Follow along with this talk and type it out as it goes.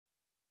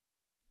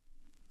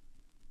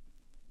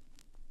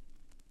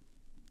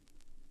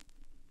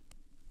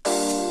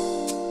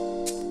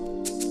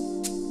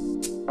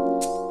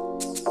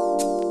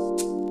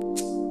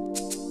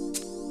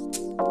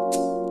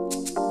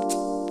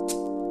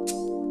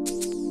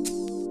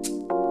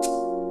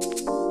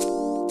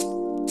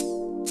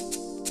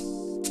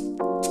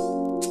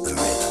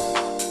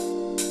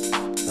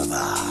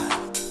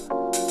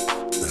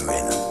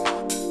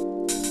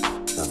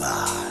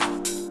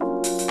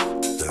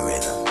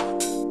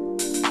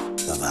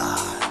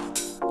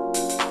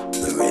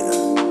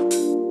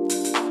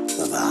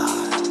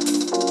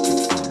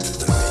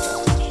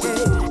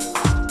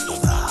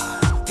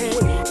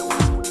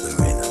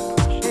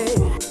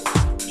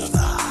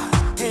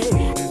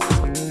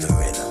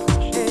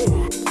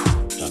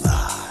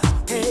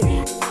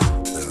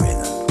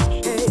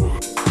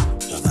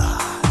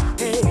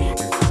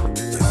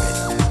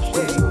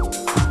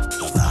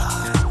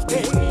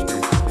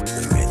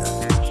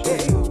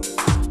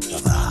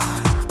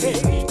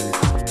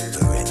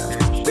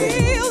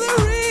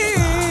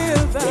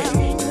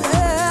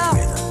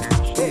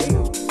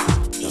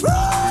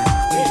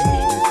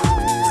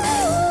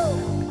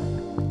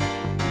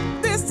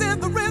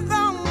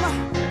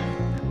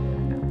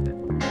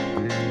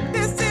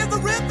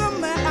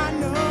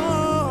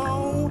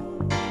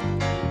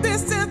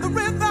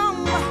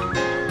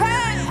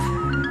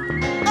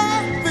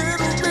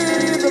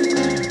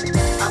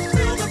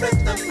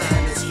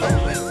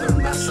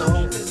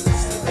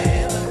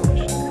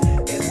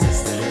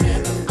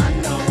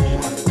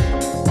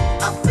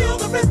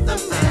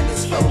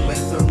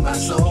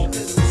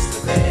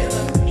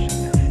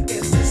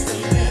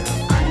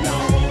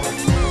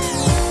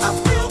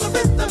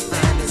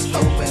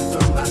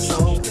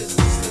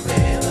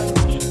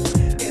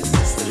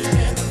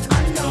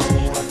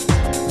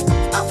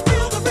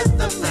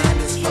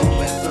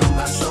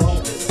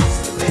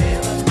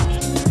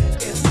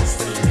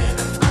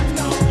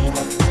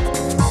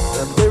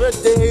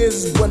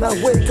when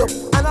I wake up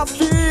and I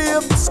feel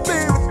the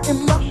spirit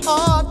in my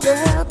heart,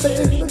 yeah,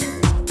 baby.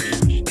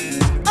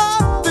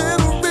 I feel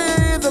the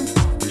rhythm,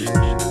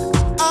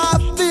 I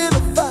feel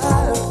the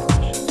fire.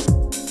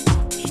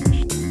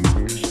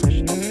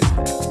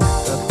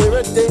 There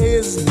are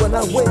days when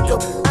I wake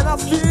up and I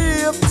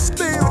feel the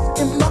spirit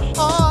in my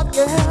heart,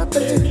 yeah,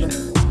 baby.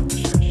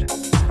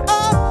 I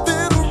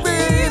feel the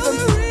rhythm,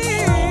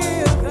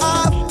 I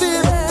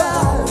feel the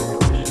fire.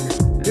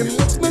 It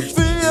makes me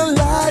feel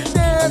like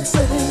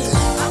dancing.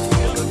 I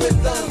feel the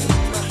rhythm,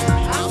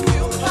 I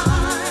feel the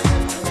vibe.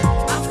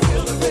 I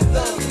feel the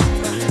rhythm,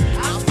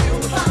 I feel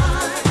the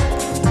vibe.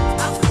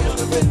 I feel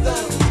the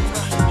rhythm,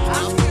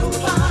 I feel the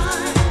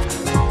vibe.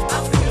 I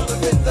feel the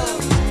rhythm,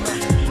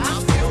 I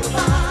feel the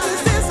vibe.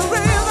 Is this a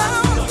rhythm?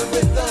 I feel the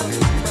rhythm,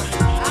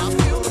 I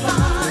feel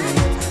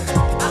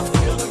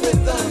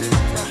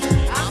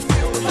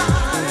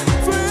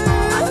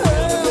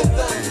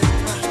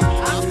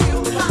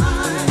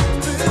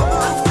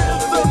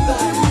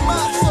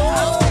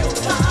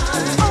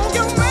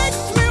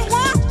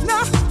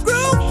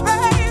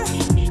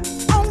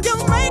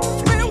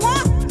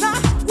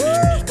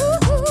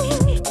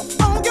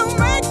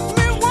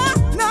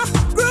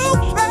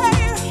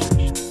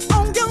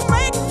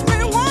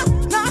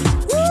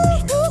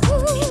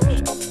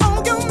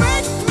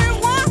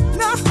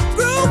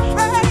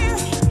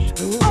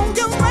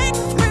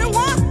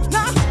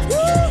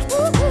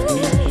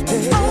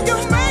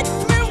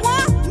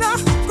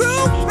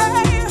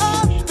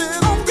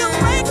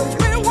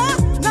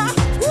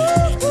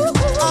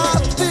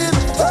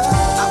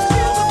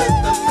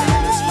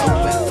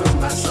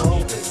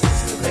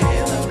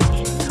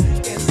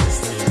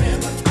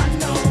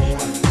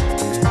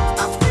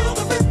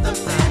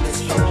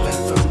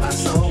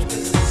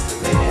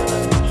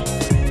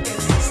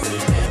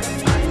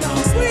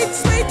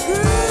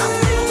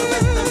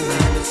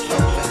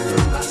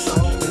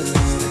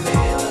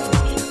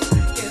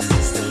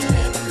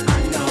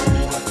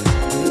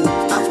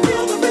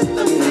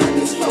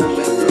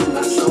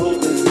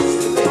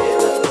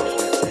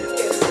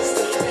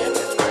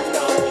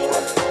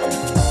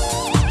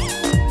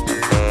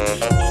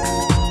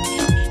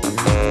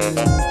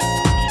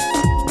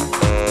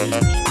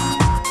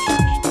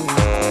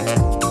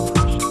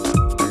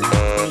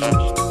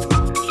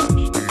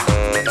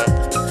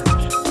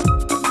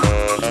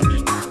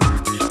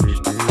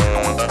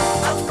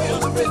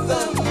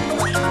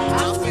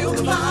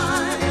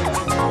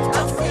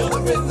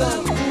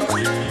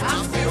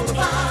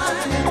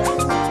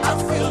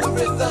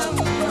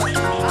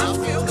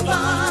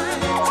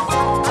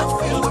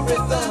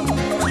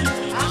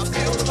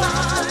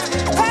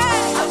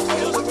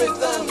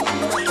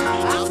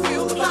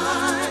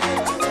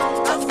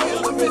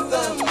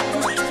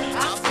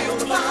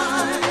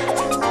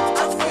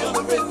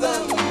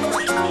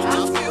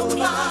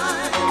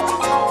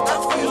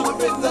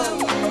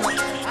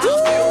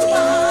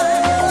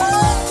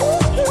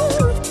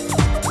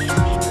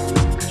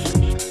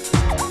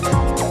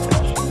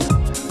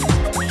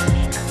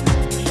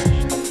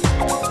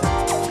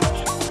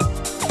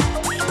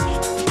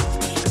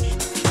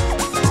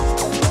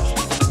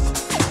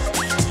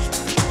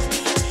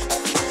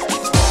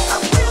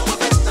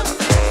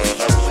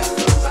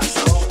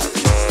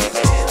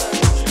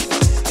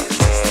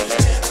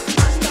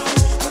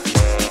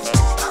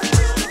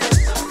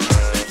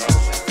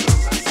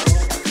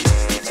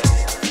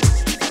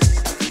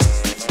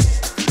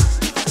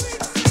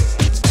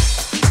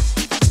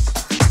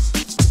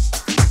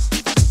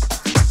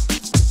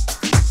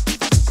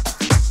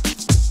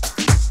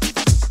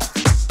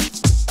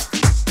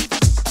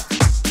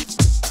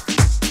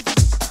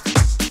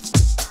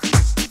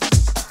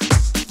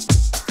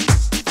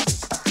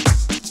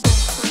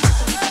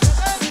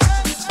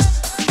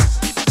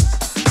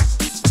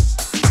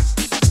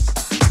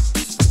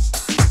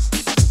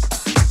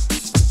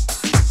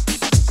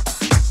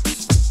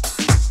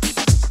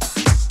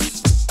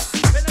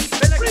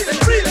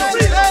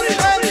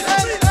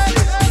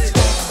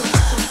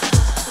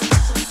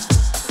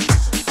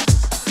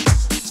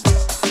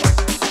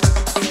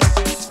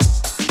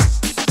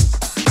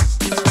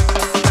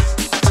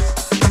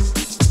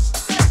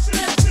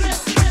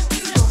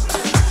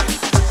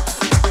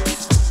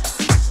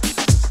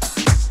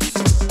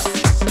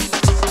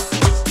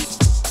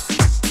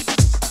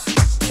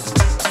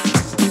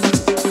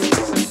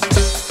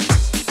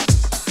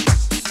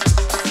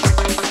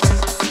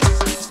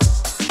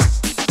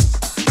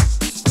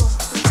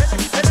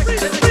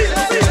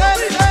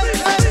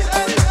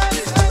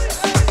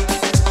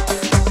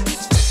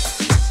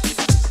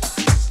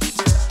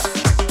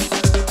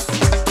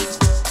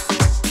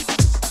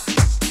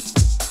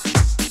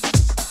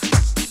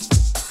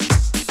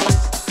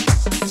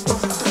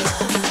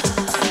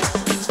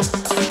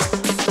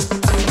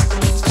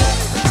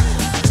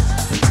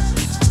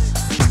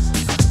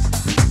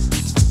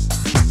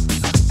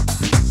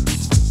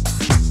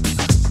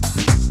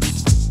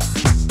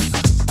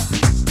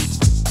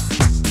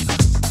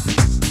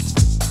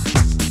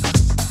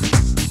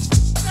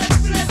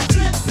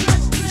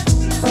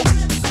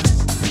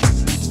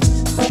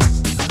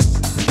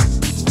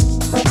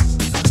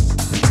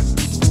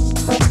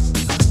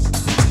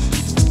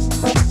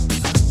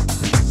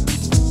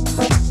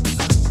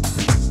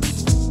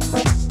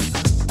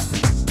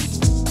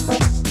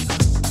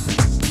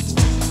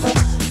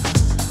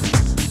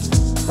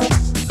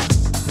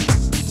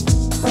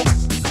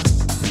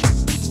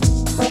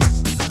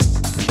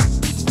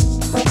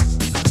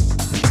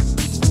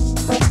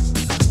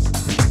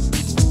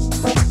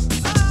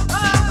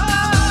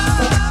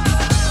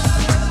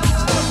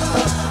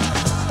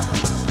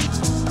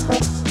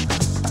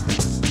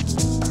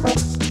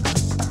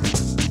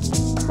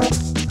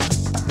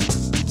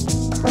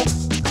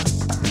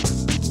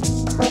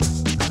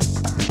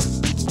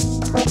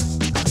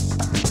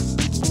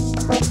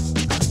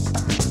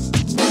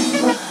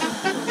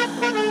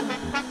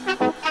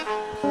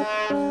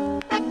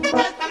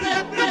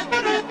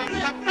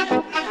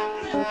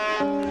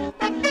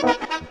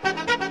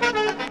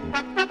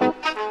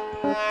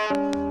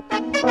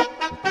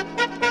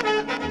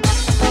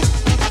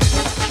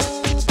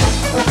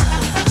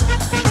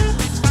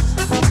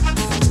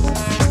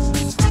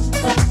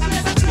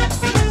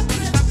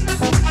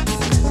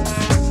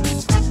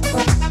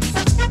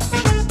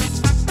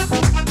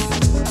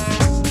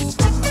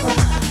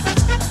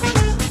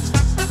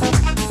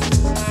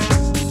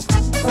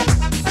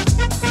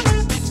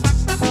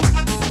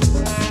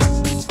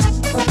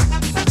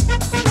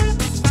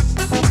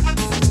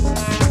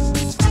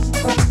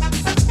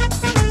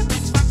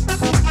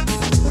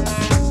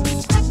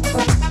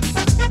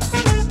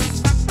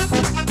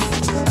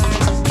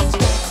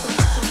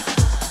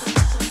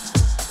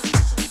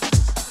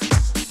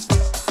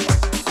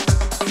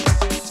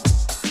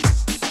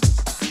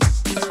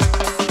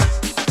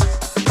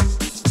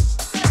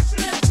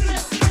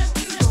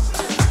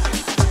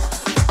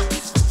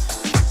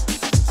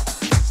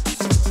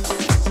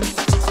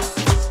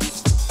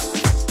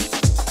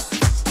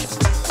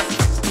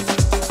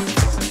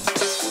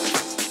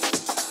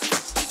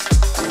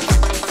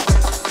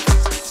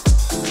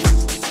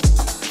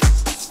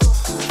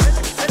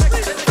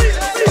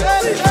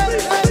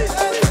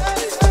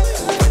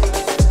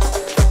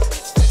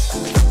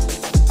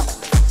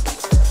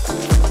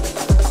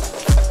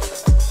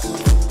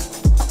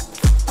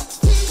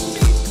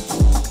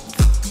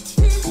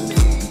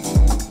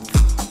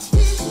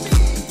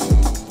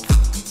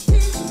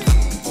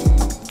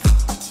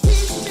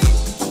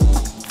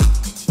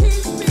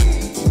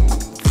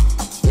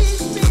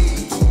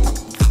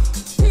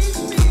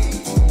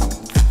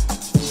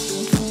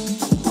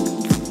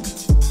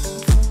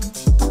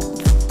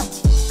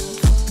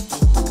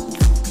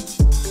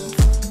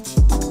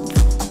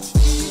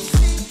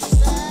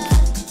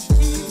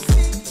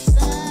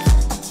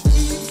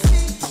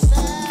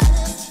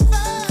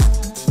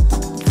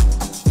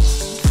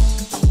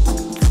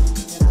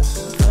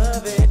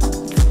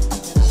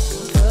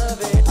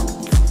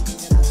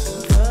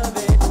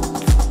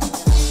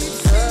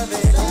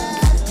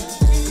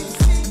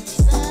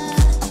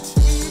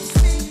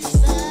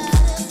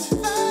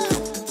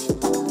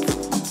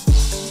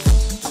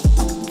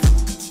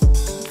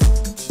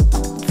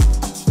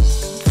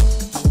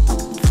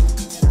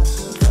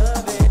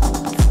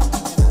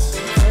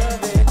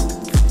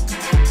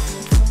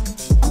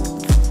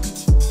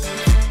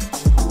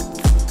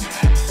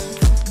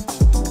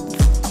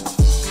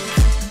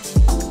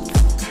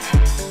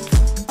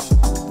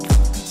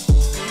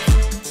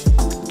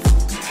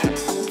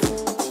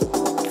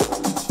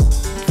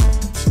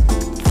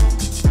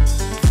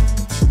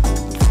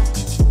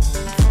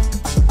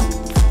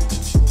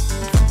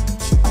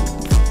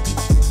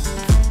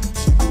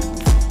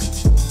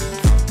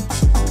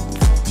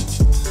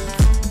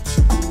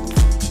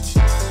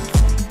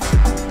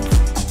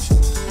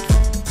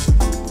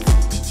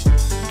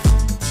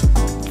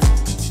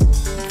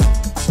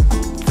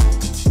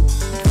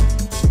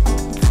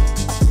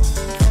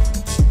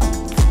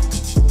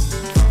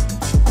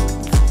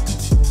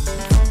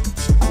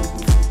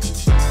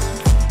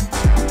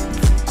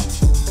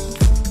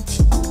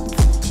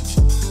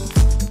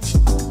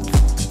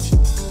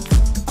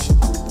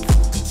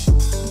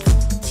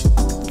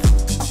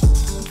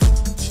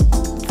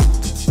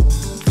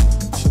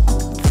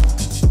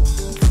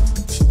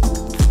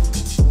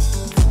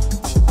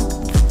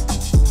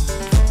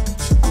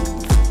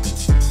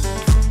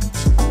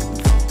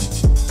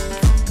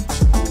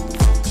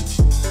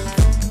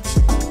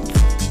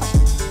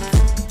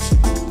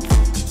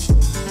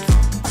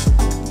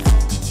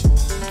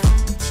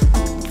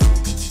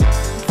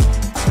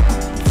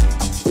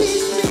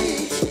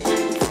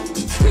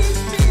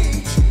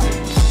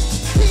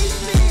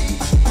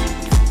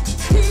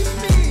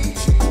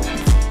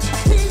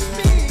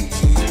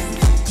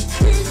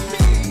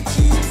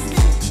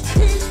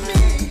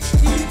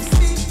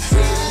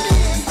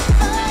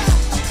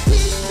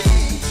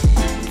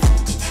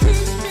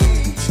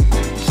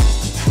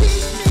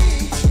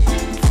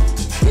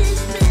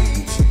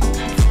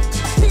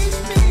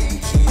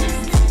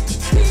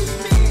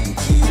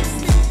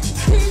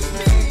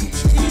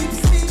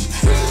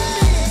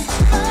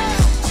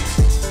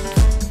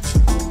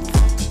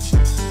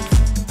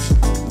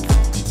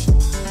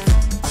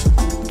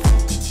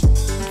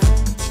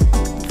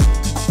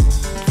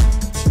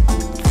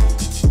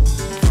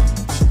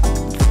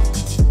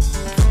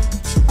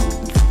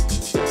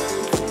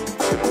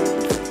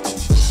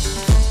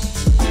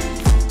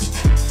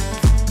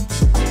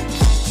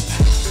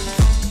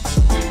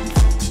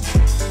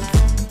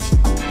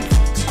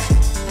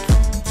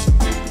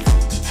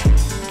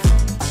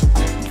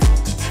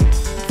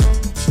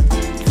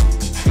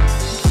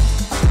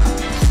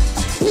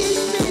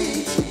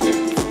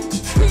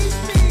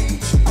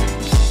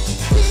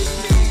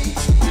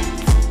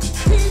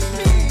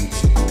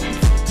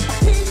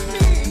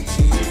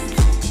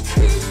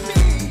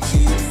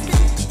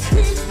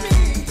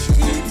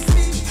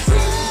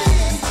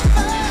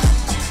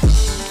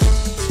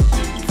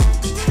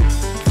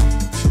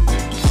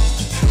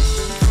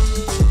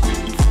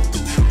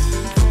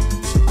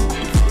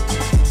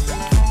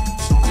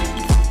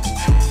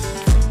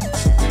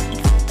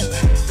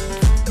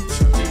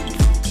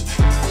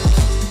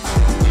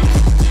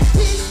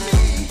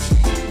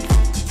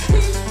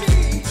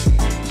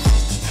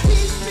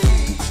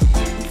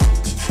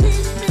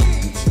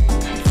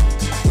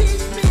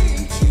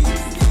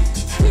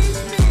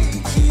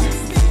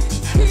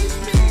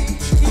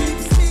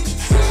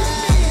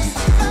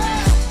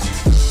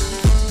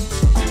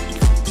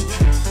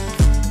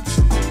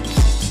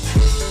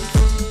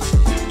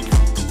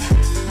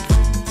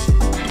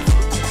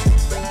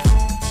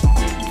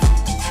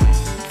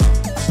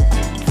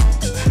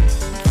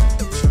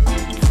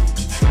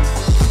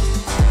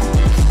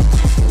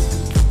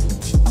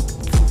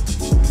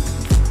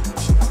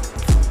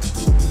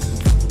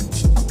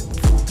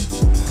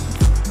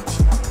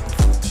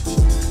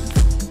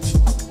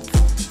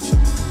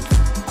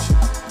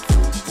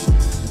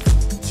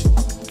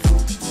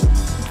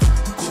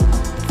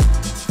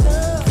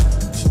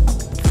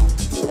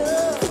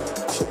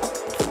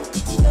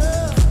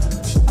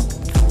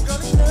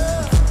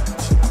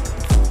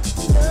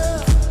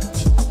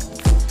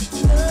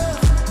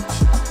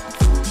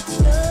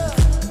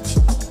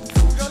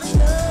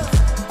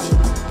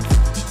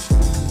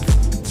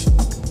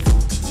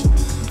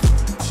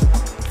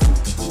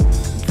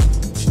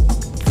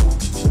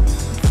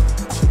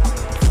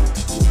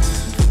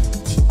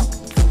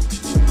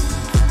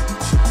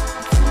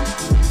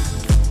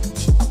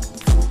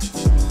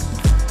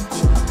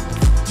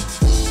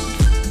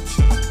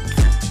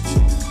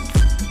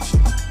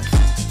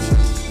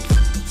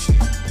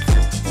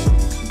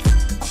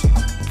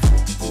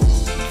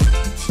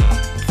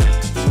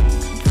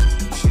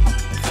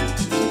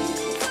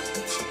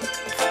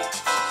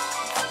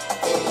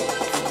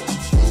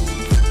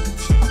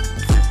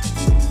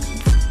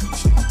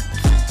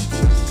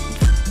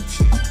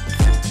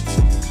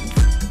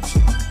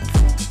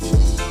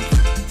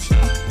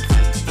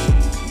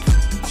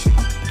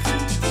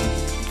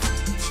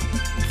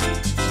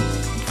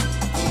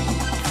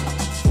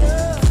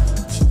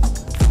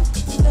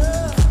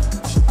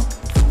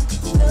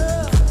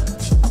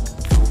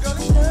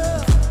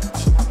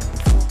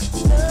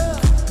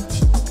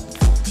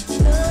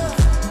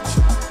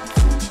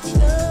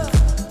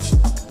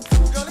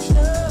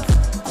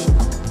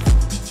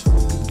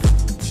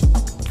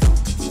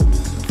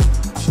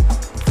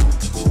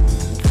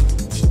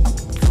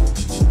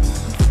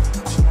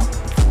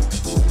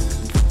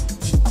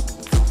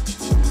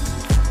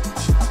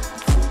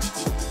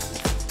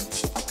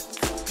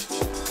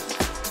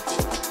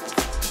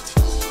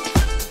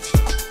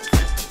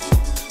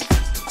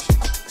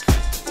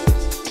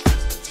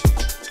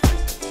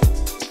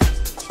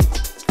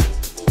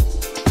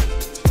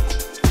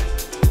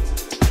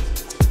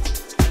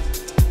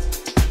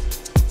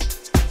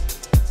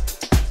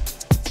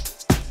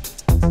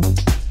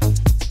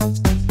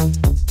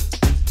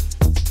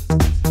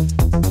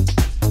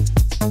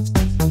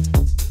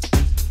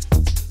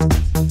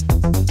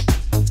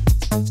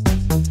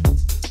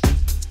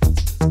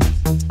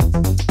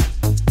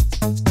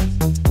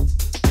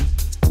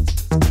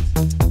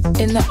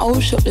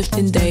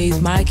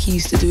Mikey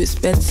used to do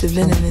expensive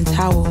linen and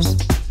towels.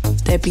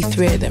 There'd be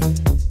 3 of them.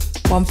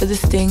 One for the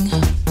sting,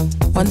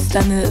 one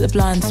standing at the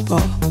blind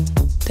spot.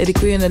 They'd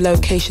agree on the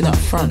location up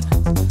front.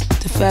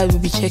 The third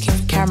would be checking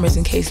for cameras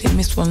in case they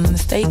missed one on the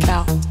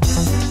stakeout.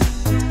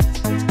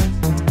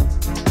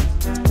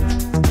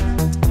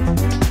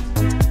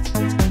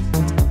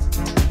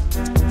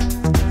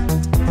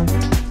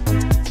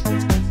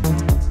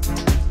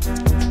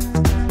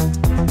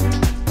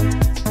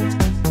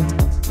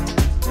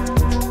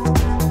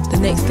 The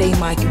next day,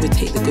 Mikey would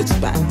take the goods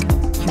back.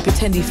 He'd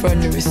pretend he'd thrown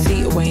the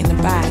receipt away in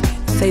the bag,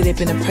 say they'd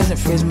been a present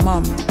for his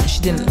mum and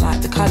she didn't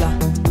like the colour.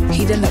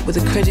 He'd end up with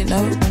a credit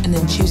note and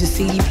then choose a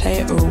CD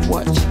player or a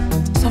watch.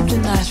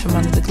 Something nice from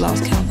under the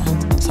glass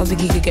counter. Something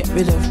he could get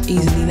rid of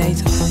easily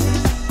later.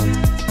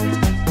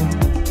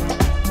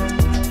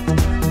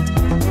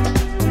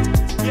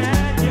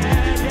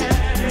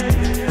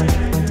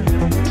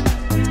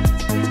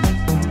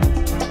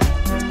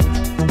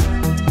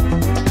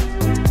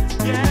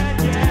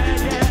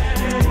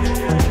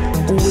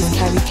 Always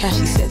carry cash,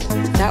 he said.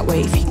 That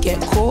way, if you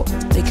get caught,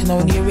 they can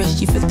only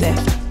arrest you for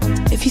theft.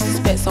 If you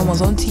suspect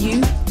someone's onto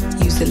you,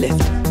 use the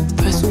lift.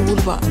 Press all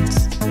the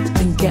buttons,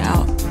 then get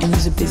out and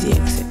use a busy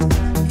exit.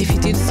 If you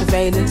do the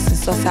surveillance and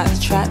suss out the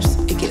traps,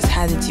 it gets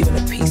handed to you on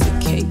a piece of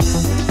cake.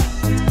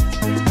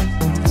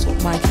 That's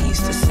what Mikey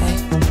used to say.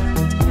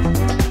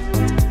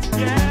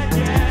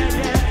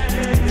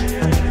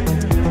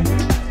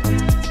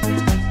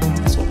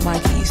 That's what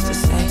Mikey used to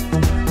say.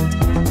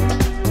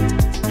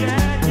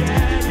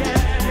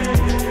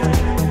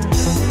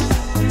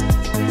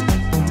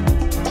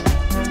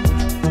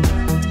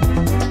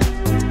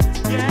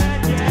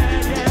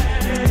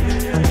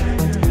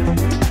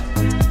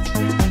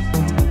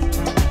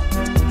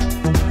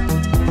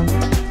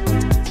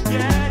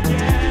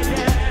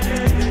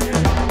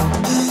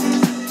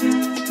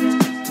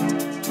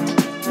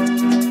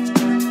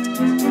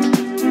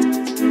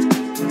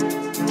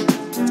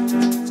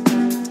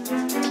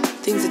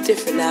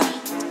 Different now.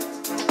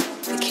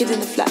 The kid in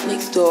the flat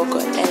next door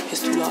got an air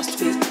pistol last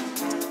week.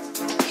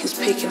 He was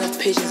picking off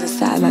pigeons and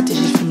satellite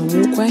dishes from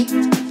the walkway.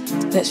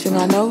 Next thing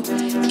I know,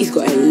 he's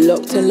got it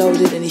locked and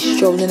loaded and he's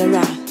strolling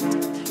around.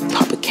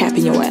 Pop a cap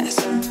in your ass,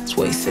 that's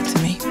what he said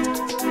to me.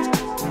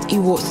 He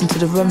walks into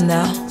the room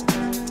now,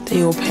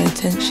 they all pay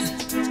attention.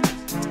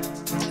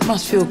 He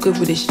must feel good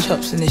with his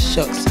chops and his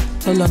shocks.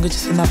 No longer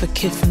just another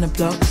kid from the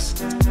blocks.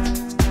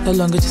 No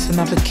longer just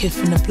another kid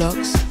from the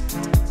blocks.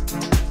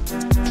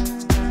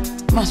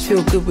 Must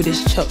feel good with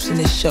his chops and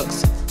his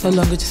shocks. No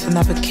longer just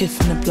another kid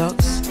from the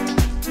blocks.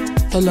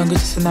 No longer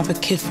just another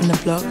kid from the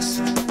blocks.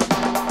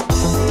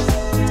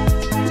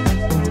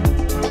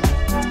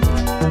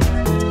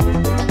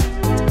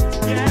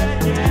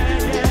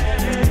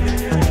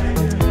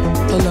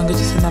 No longer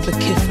just another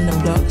kid from the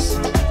blocks.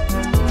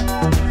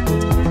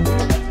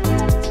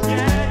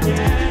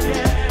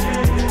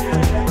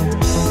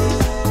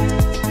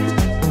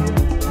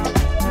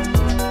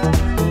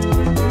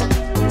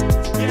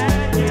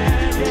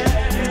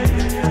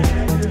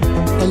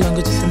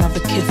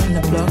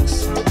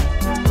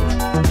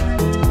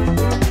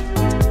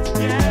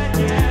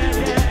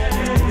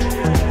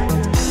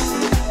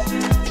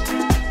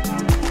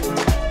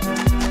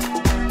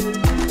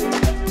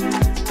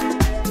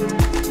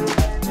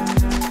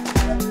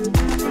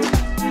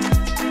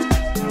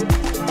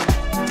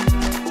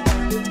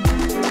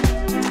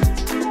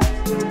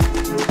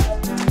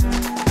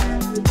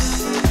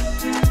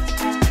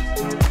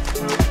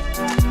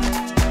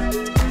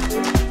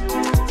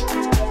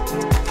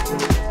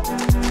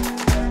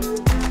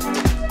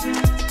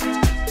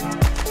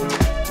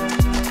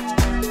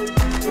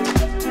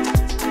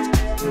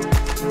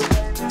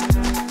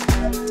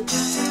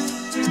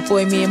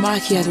 Boy me and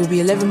Mikey had will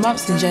be 11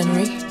 months in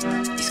January.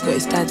 He's got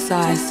his dad's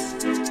size.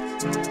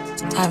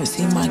 I haven't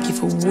seen Mikey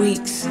for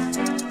weeks.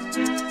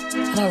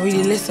 I don't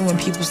really listen when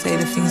people say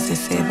the things they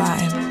say about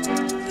him.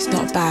 He's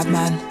not a bad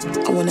man.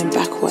 I want him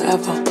back,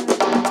 whatever.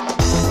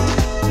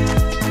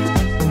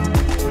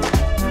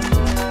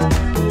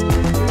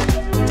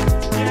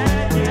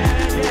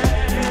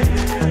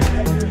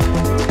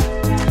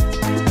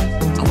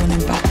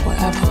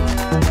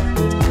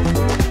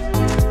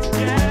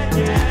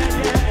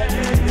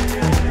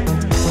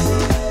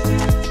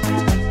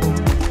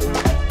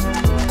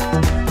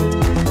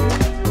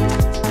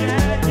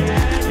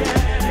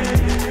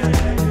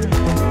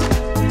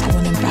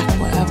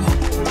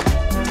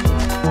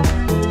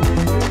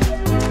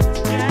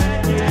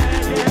 Yeah.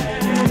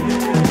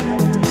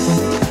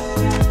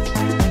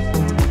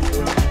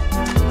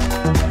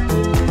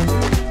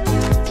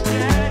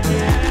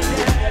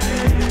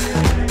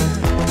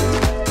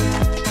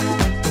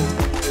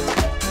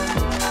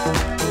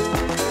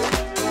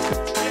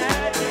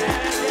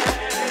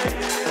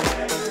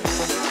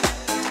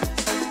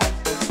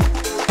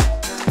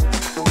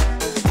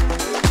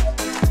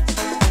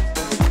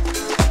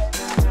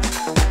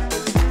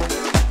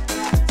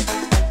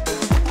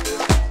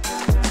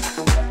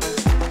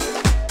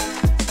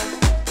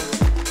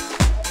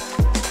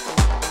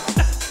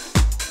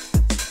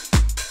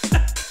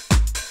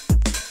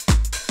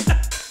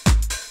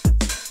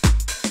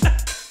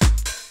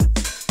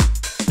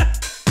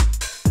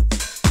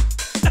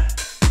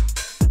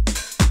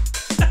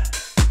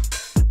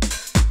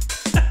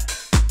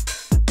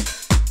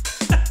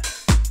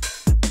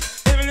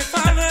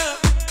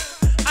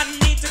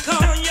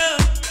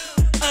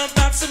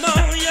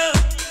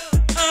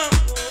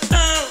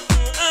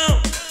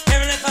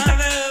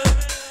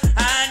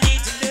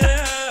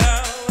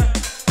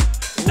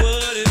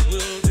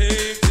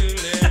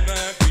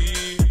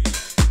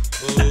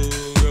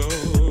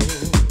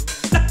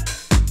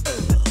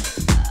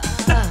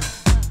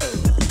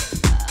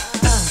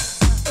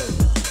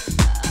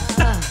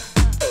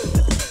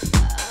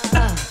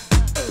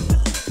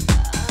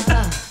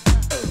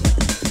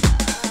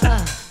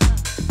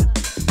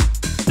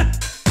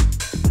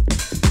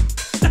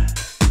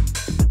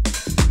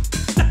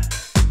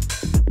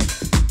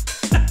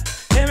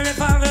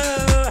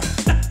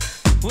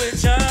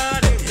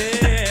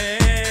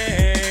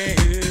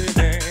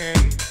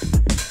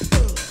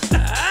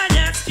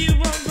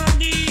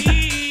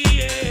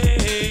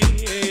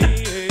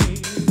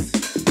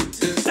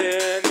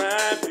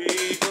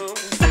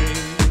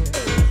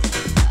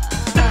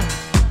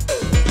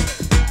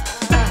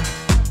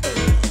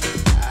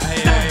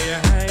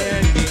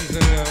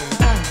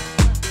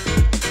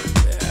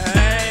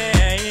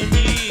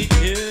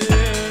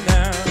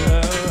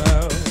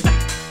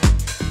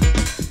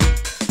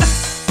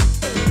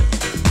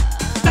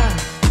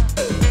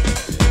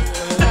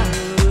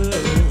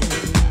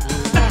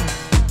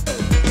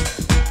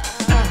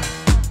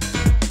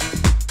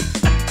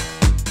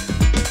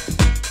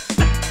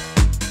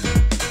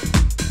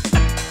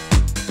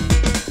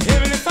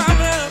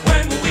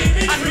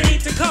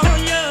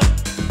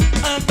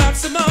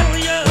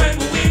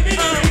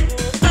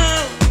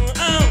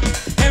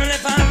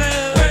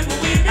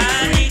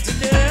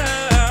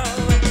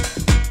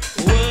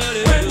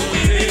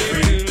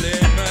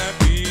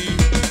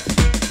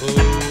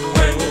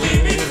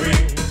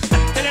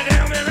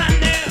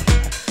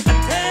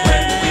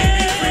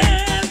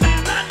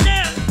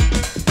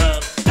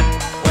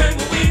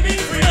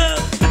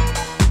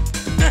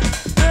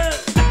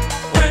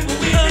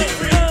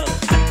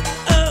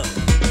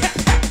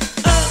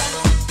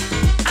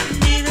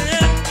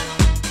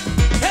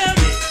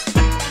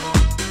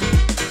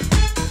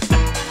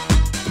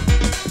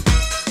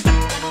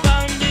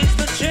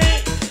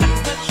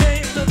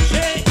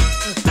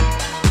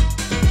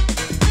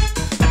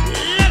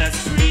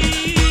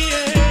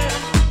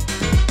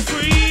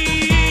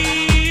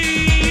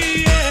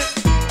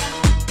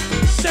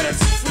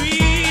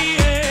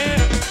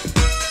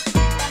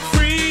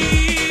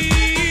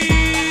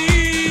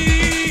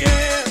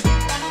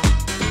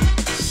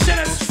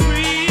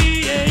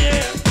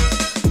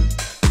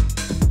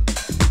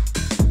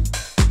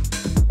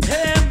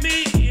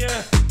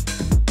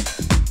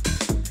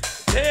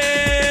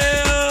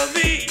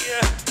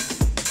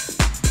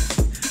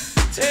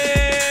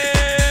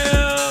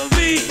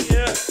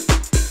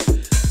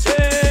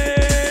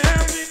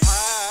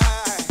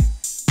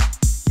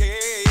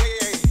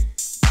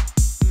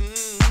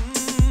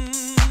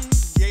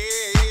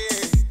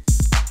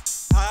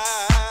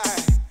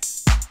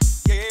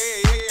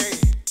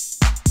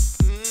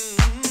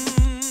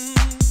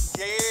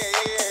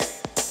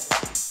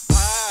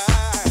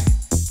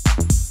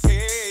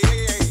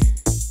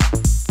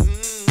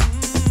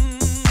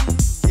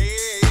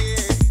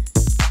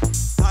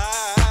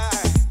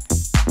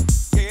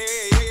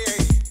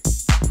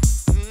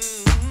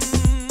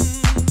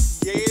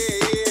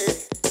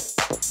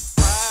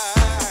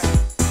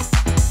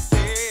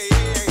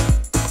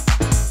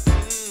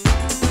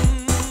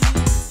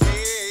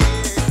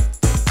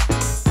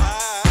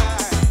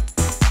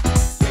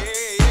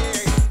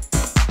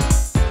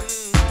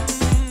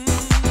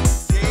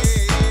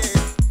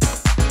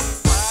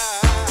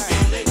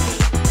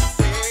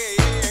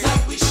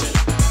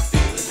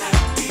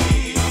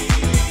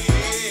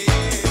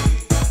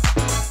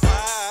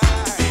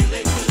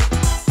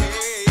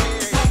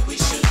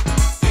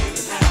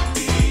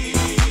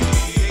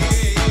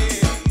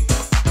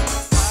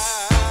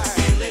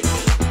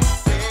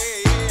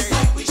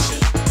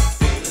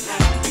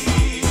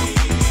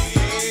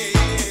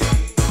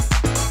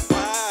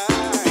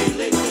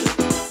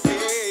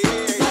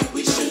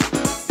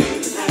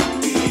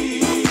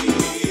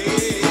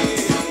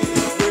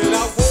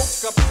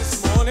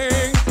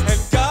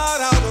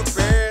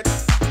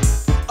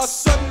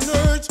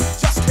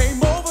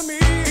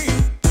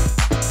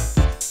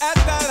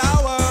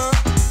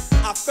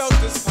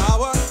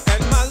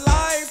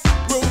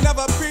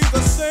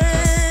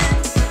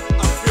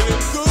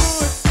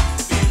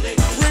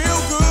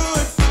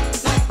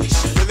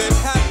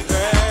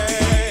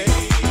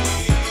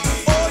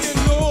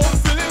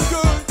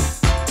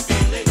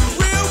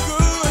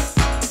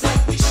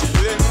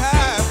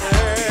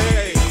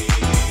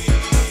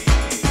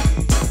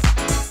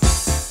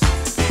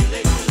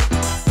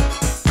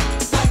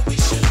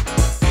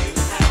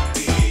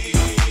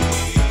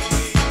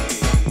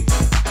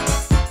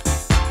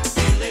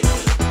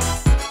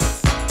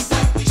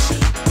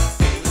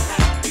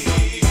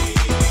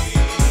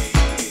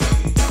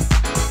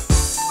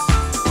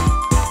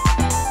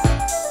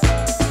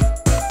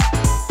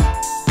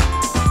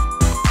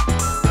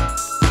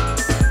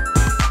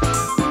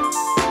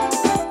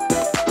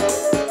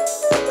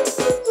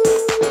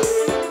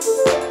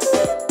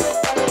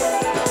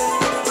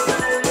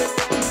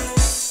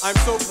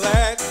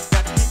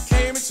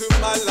 into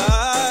my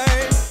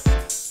life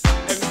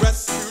and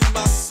rescued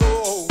my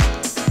soul.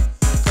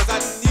 'Cause I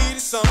needed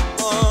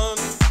someone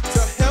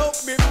to help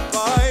me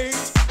fight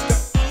the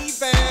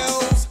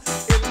evils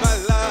in my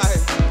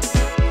life.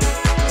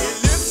 He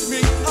lifts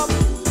me up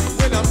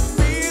when I'm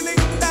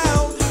feeling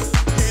down.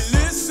 He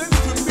listens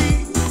to me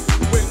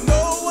when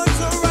no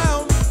one's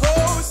around.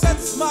 Oh,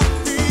 sets my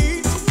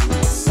feet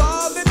on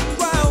solid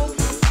ground.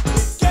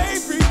 He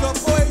gave me the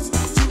voice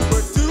to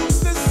produce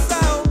this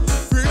sound.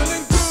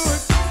 Feeling good,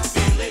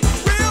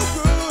 real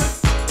good,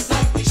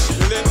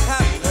 feeling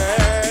happy.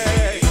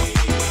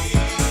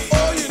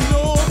 Oh, you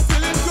know I'm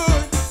feeling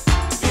good,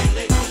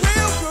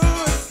 real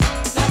good,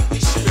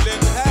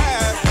 feeling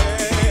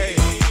happy.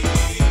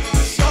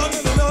 Shawty,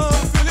 you know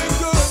I'm feeling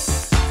good,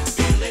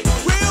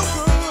 real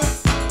good,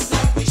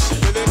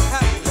 feeling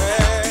happy.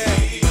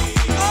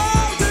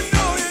 Oh, you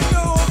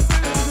know I'm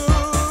feeling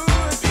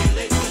good,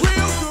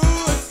 real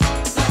good,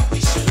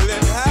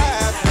 feeling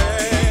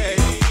happy.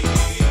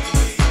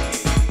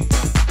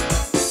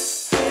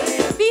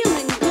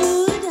 Feeling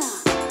good,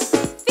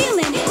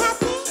 feeling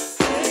happy,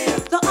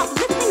 the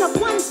uplifting of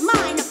one's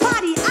mind,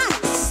 body,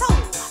 and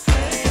soul.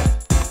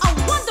 A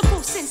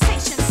wonderful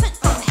sensation sent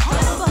from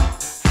heaven above.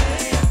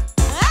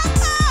 Yeah,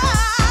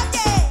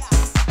 yeah,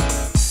 yeah,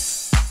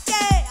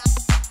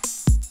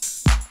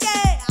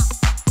 yeah,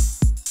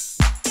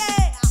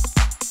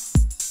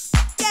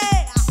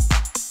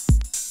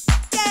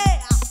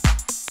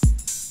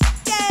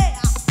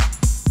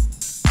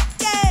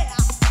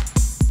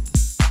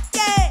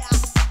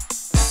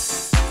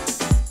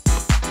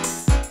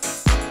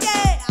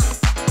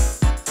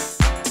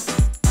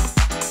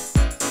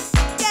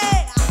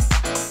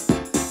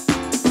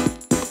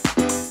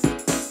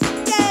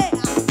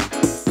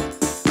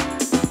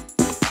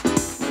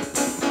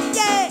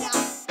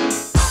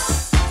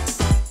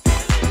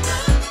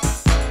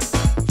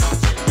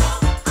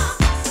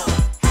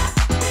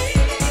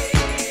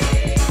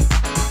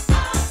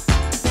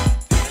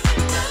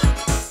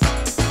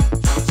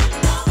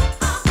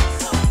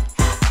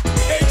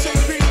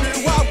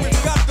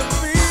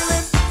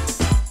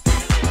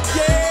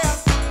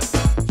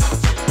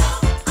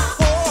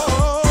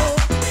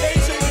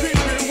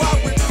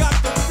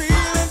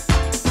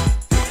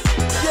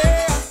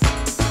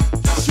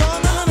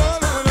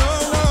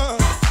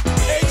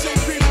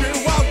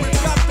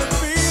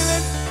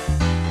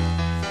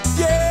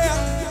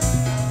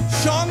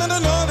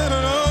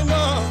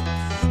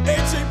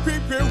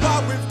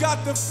 we've got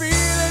the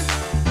feeling,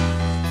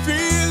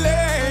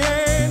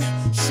 feeling.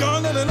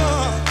 Sha-na-na-na.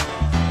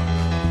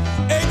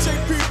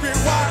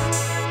 H-A-P-P-Y,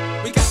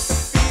 we got the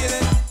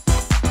feeling,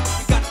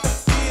 we got the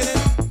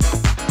feeling,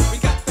 we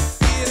got the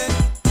feeling,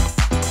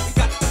 we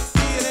got the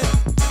feeling,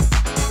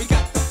 we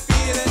got the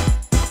feeling,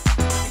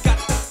 we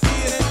got the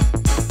feeling,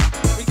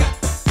 we got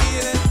the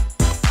feeling,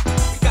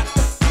 we got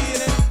the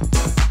feeling,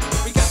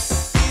 we got the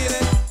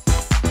feeling.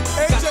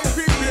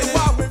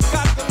 H-A-P-P-Y, we've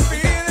got the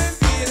feeling,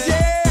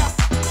 yeah,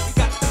 we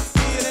got the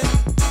feeling,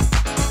 we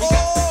got the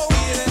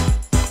feeling.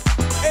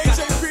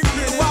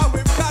 H-A-P-P-Y,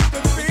 we've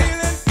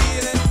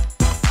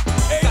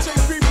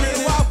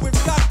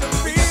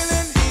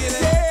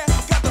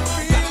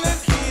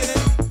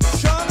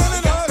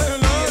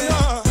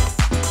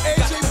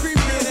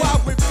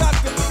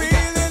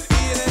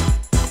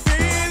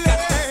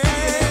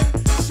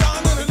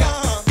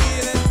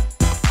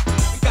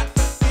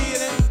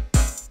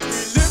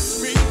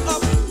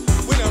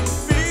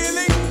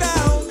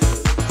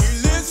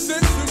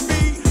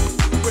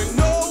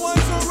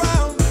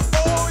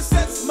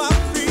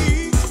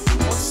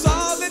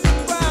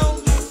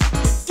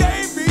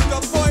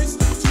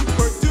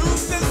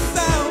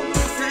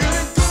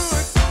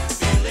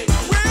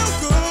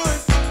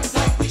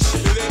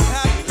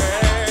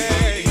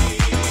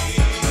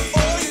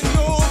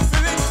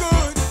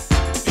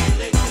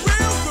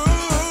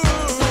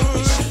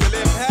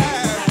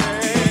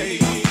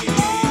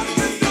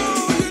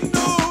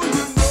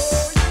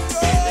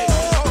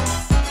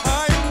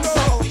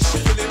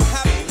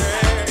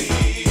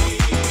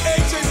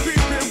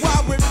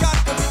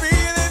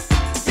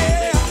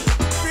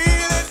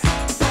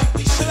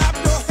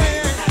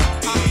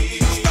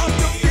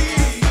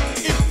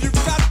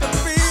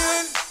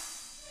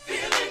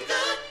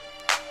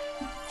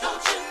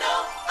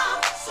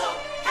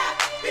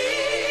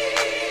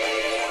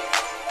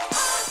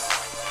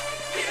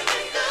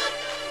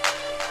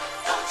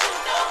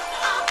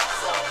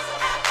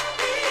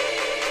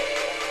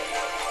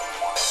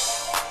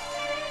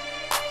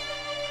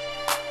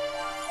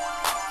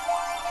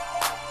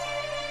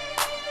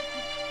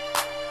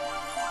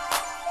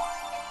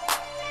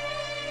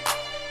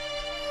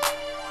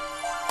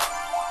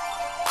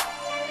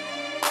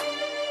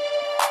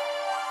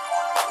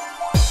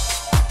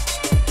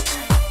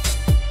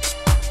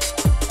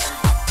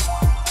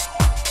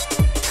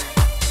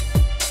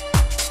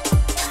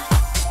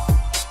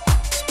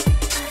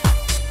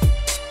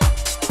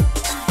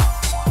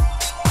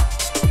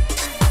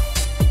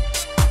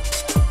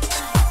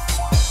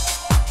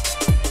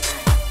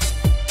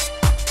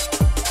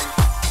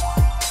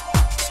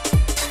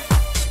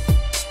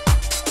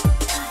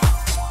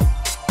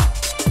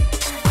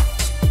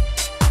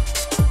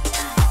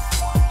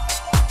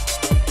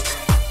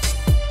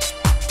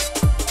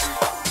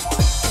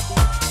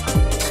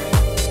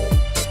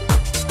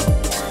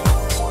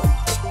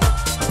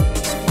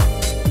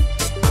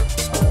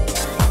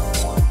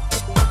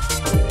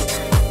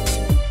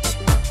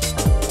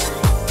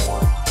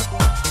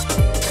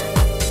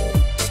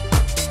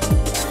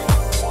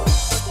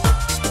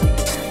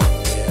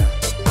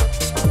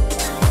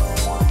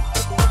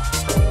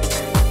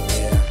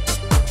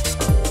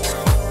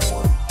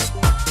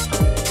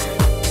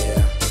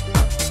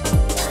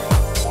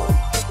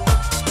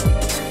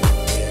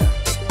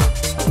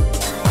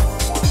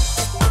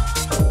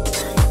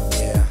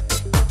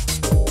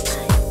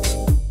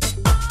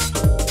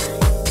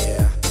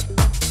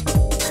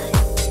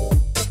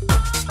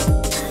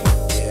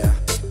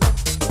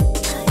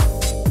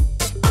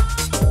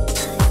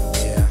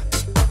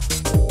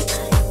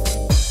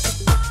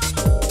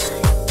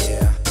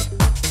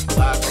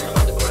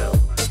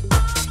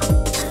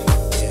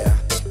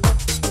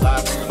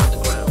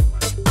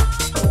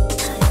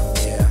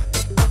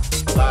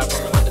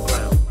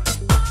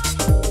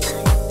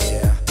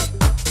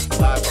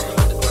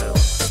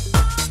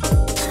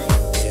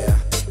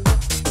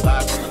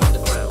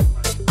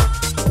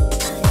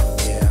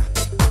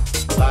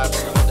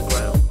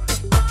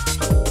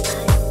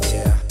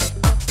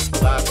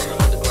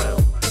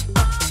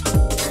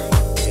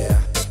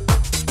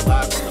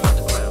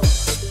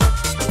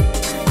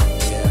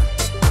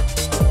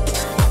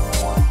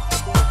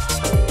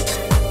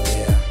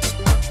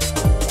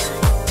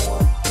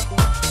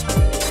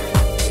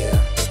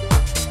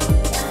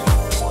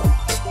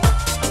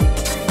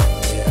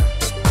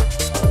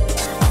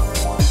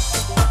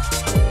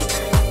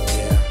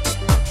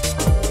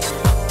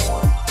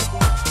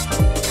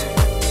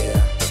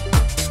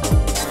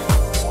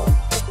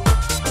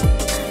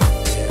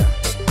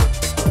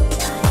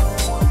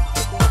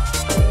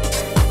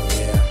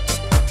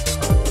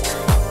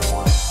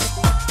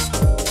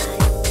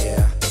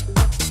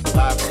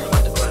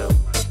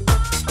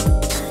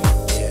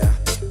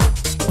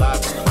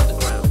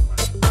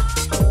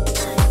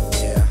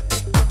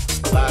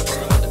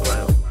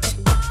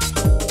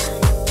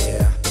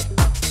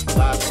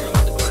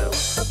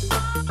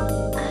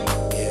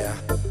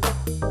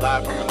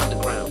Live from the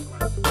underground.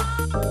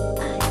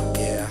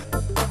 Yeah.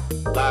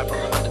 Live from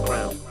the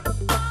underground.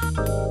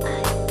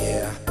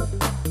 Yeah.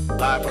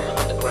 Live from the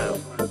underground.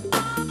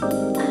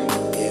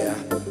 Yeah.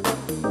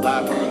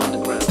 Live from the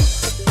underground.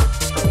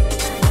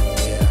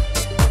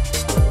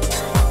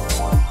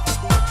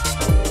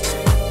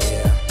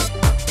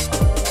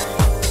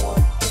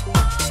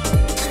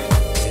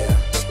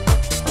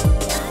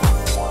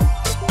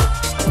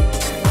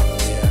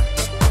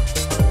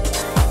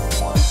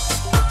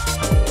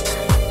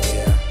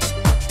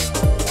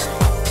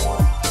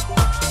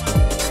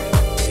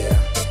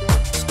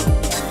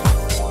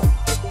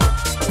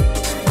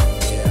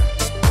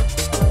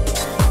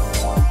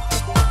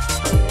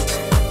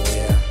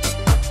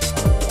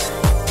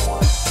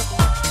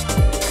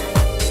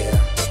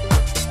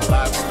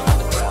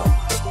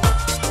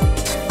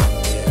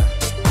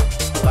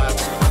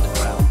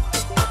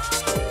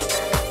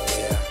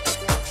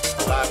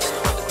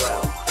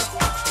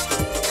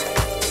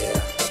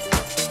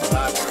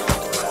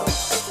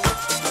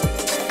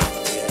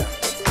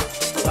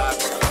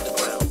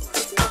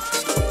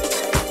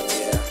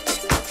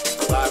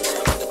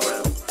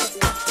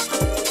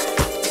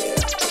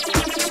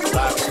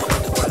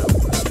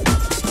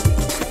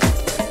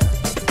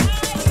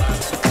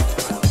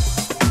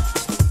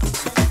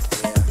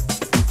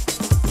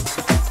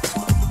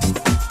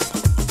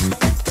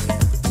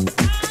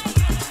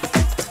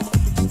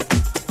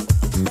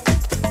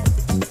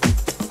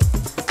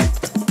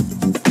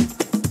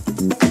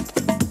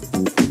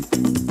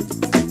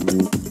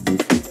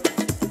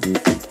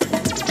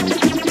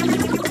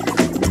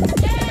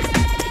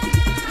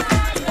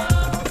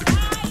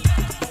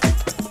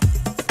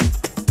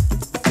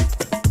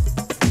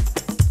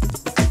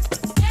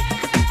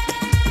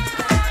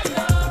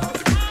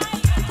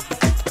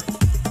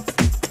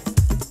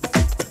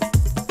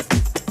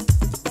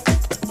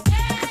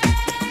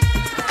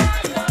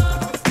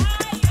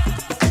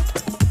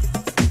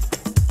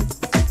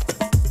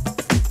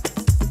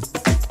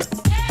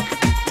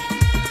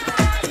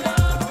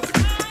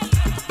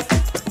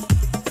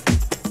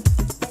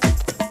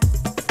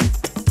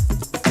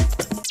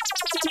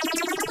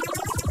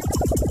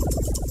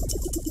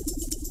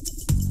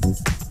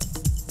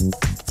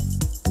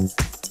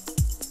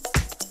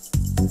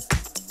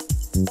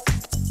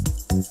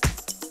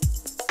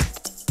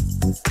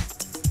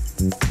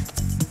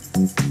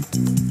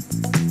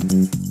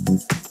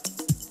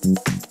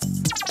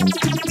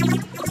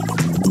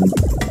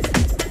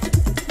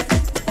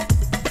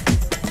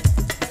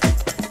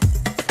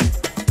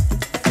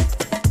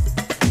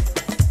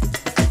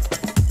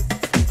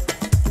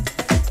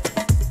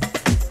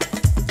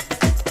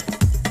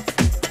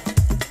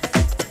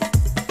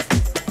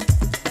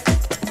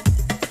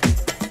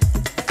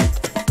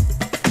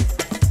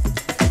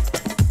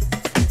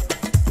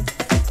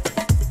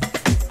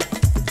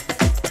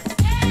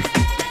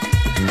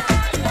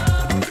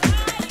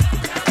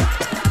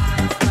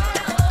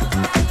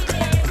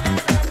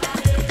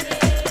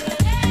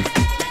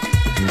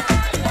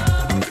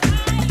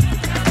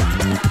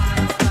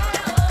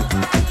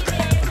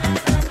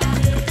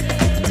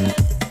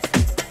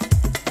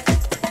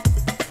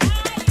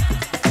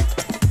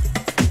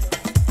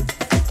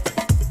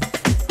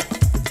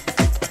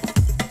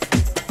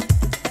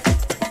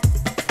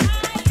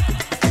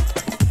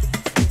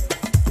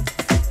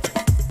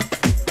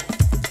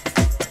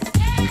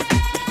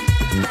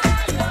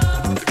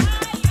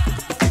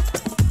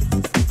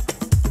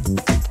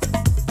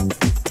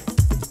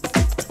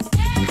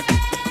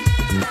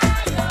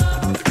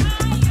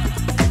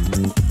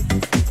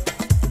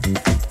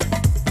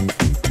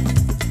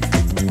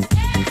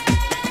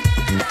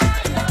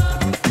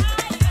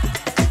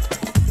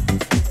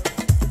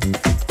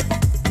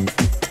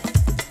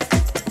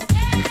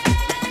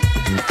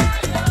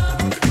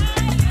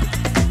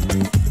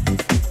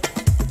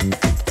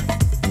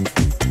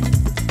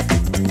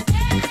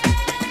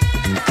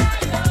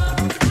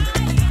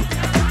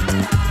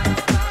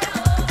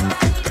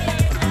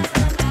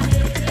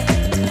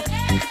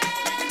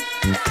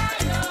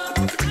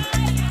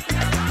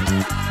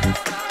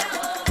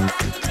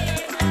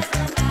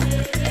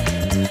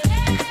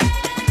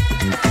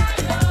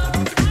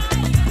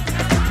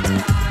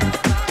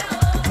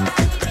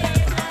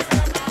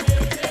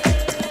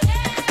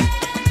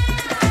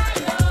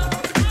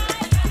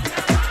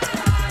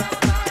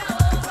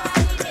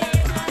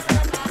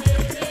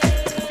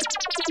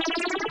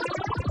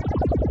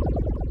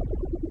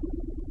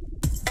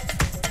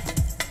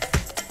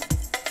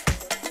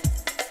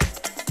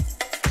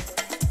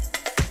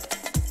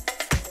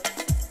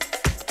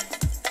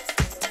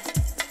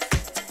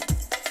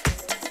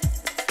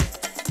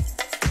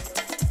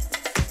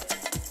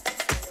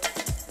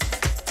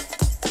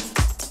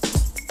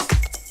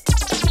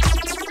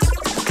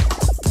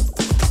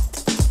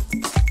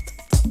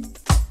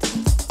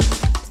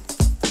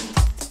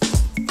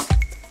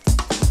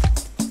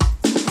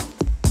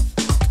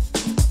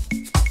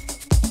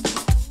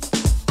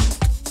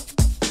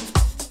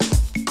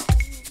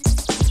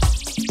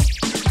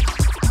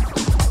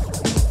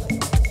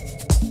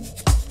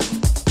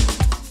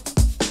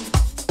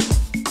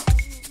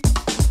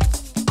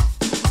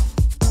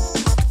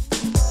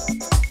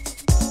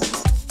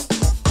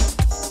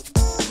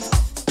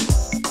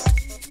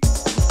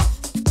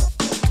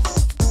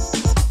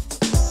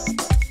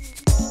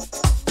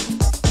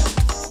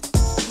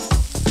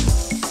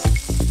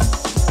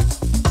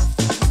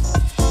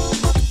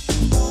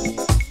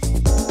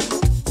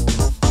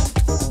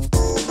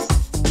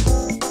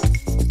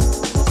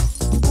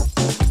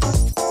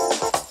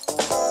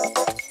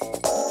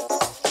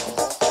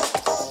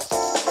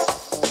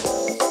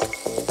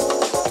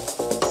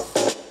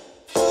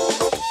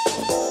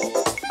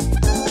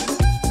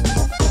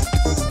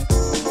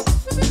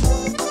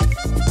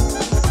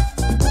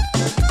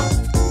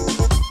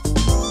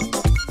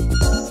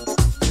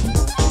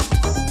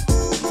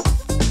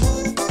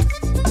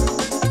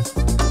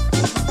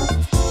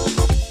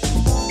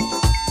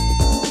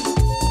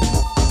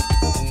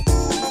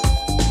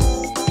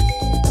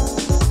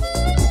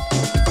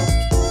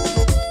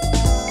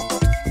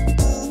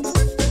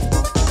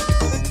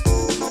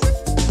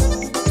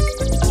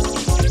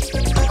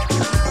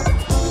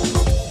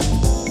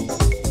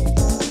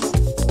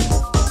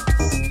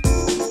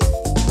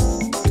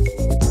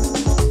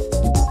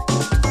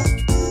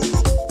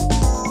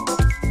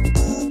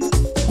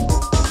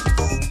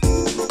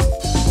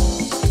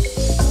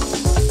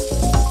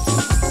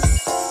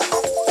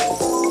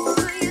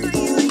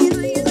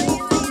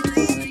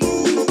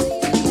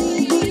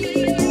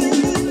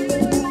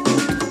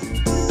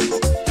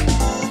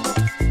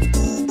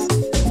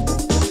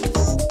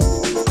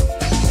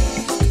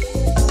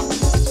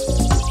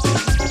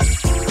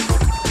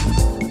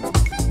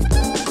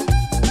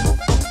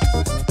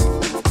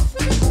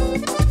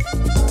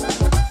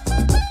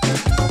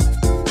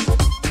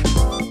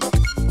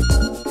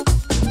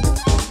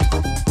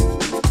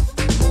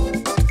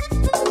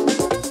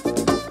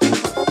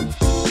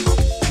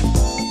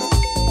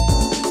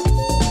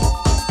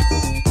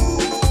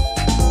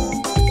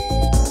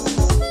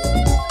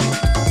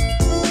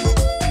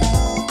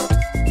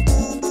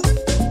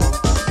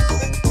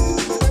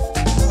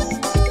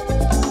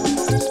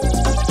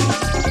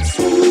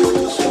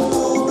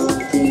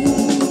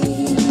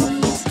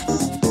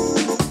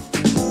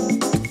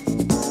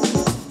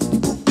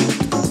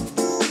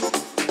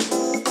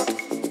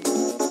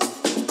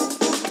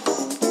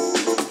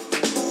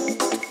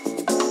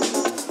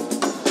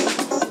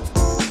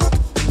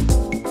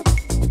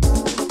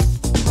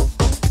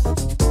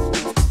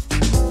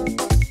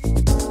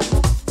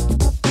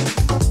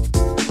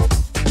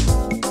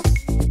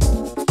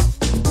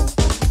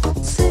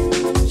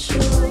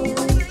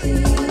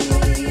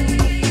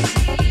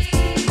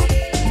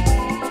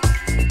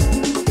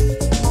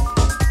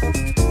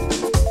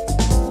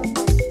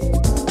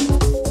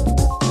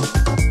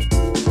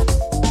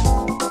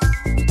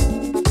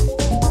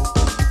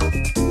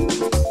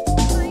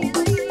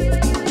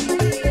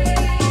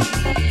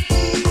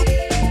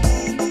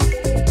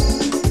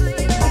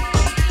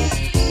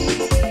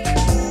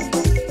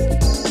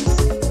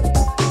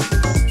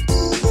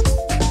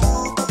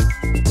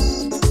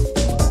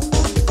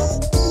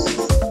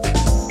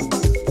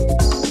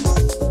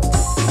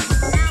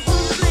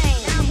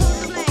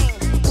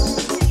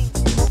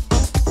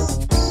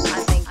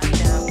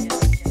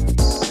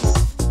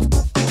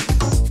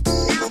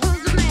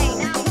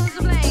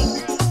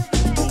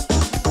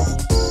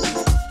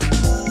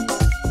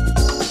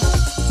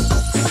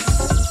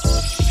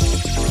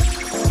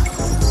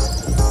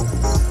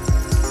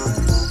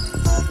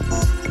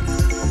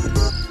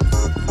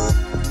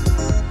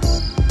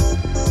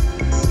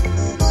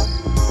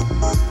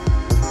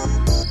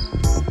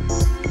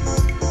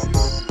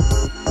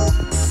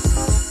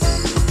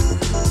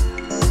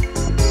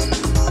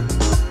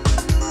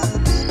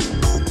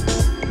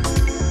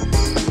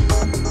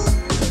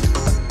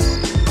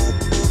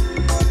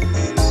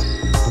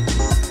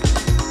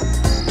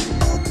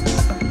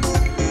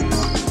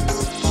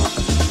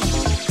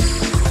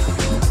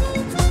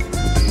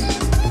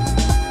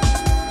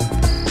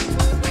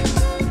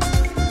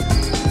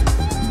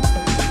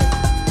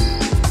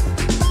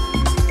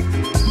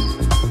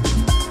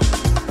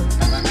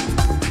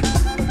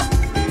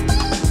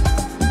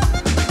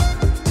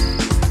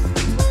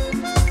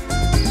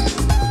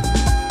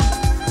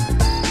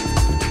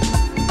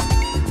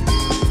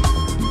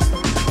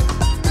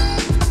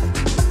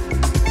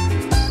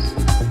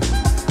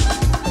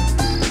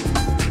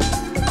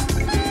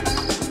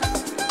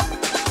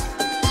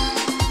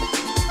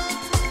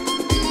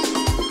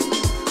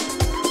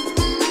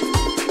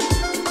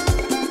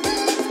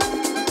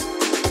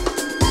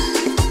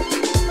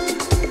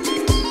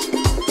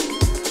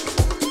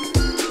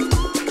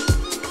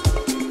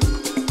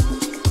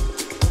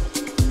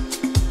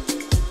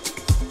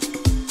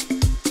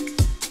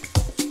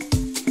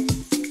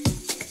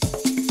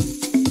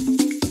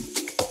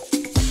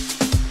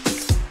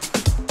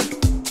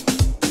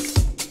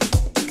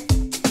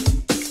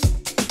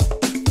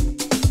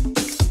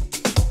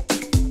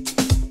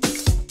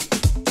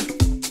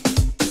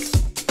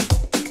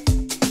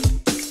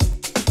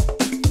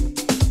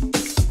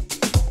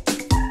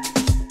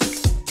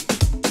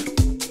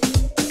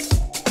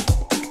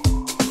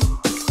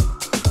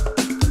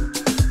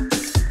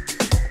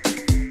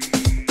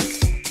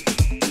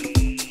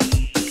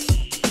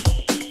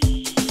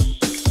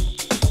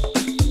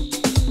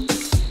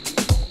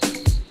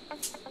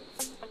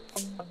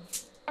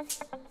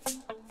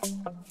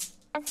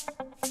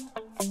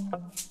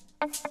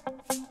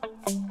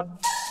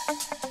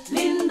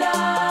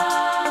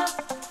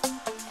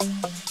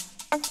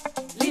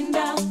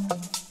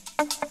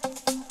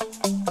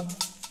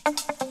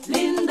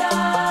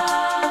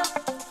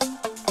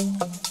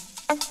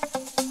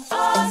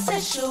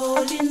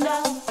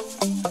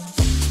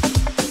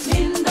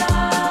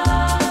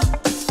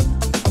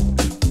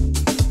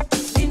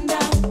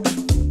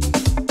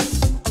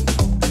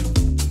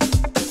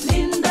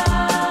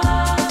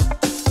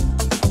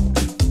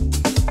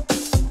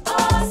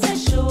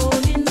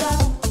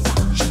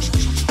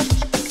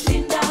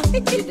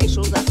 J'ai des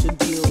choses à te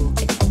dire.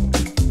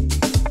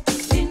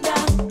 Linda,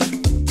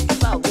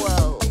 bah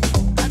wow.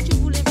 Ah, tu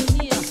voulais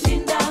venir,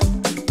 Linda.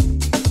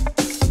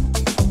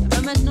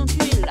 Mais maintenant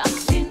tu es là,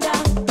 Linda.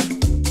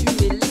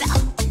 Tu es là.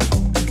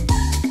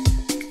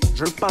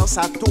 Je pense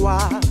à toi,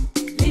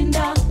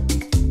 Linda,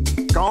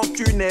 quand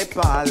tu n'es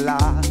pas là.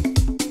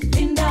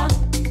 Linda,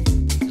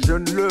 Je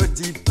ne le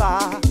dis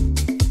pas,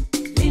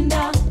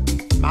 Linda,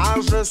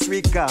 mais je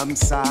suis comme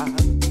ça.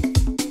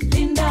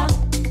 Linda,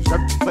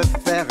 Je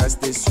préfère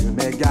rester sur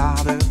mes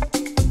gardes.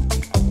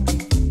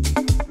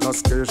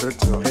 Lorsque je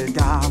te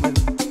regarde,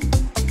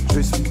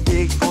 je suis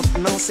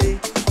décontenancé,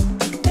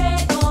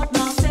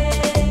 décontenancé,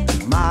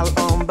 mal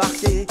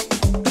embarqué,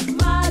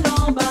 mal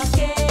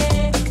embarqué,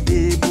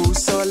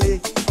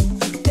 déboussolé,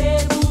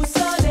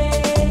 déboussolé,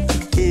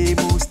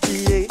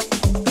 émoustillé.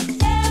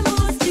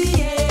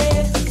 émoustillé.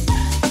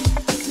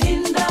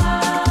 Linda,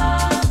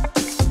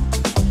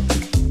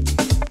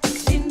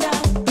 Linda,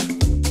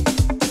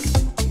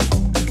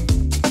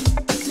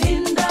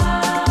 Linda.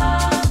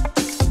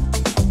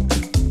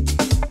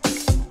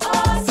 Oh,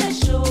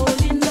 c'est chaud,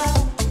 Linda.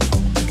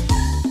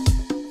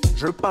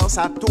 Je pense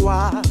à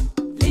toi,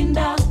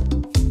 Linda,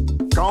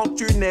 quand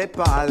tu n'es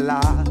pas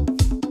là.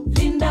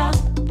 Linda,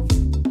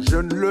 Je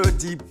ne le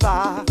dis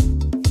pas,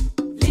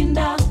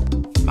 Linda,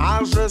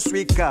 mais je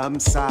suis comme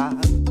ça.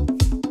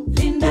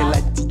 Linda. Quelle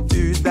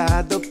attitude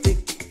adopter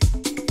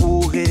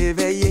pour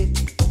réveiller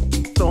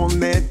ton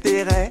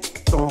intérêt,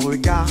 ton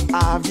regard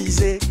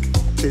avisé,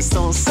 tes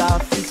sens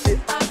affûtés,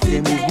 tes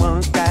mouvements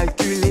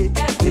calculés,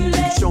 tes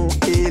pulsions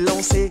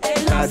élancées,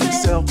 ta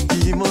douceur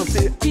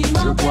pimentée.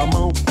 Je dois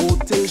m'en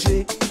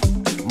protéger,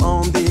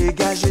 m'en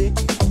dégager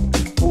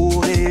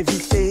pour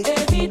éviter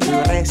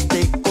de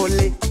rester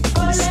collé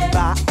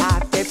ici-bas à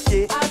tes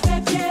pieds.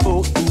 Il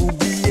faut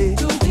oublier,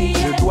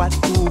 je dois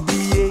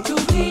t'oublier.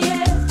 T'oublier,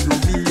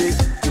 t'oublier,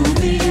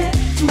 t'oublier,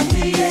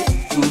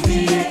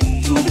 t'oublier,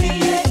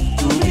 t'oublier,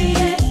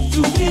 t'oublier,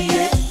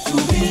 t'oublier,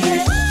 t'oublier,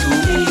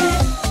 t'oublier.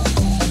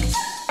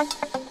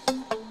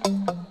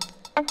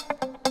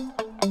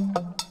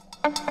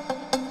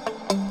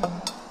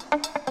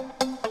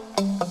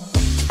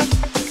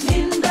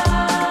 Linda,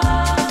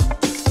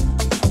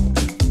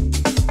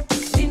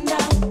 Linda,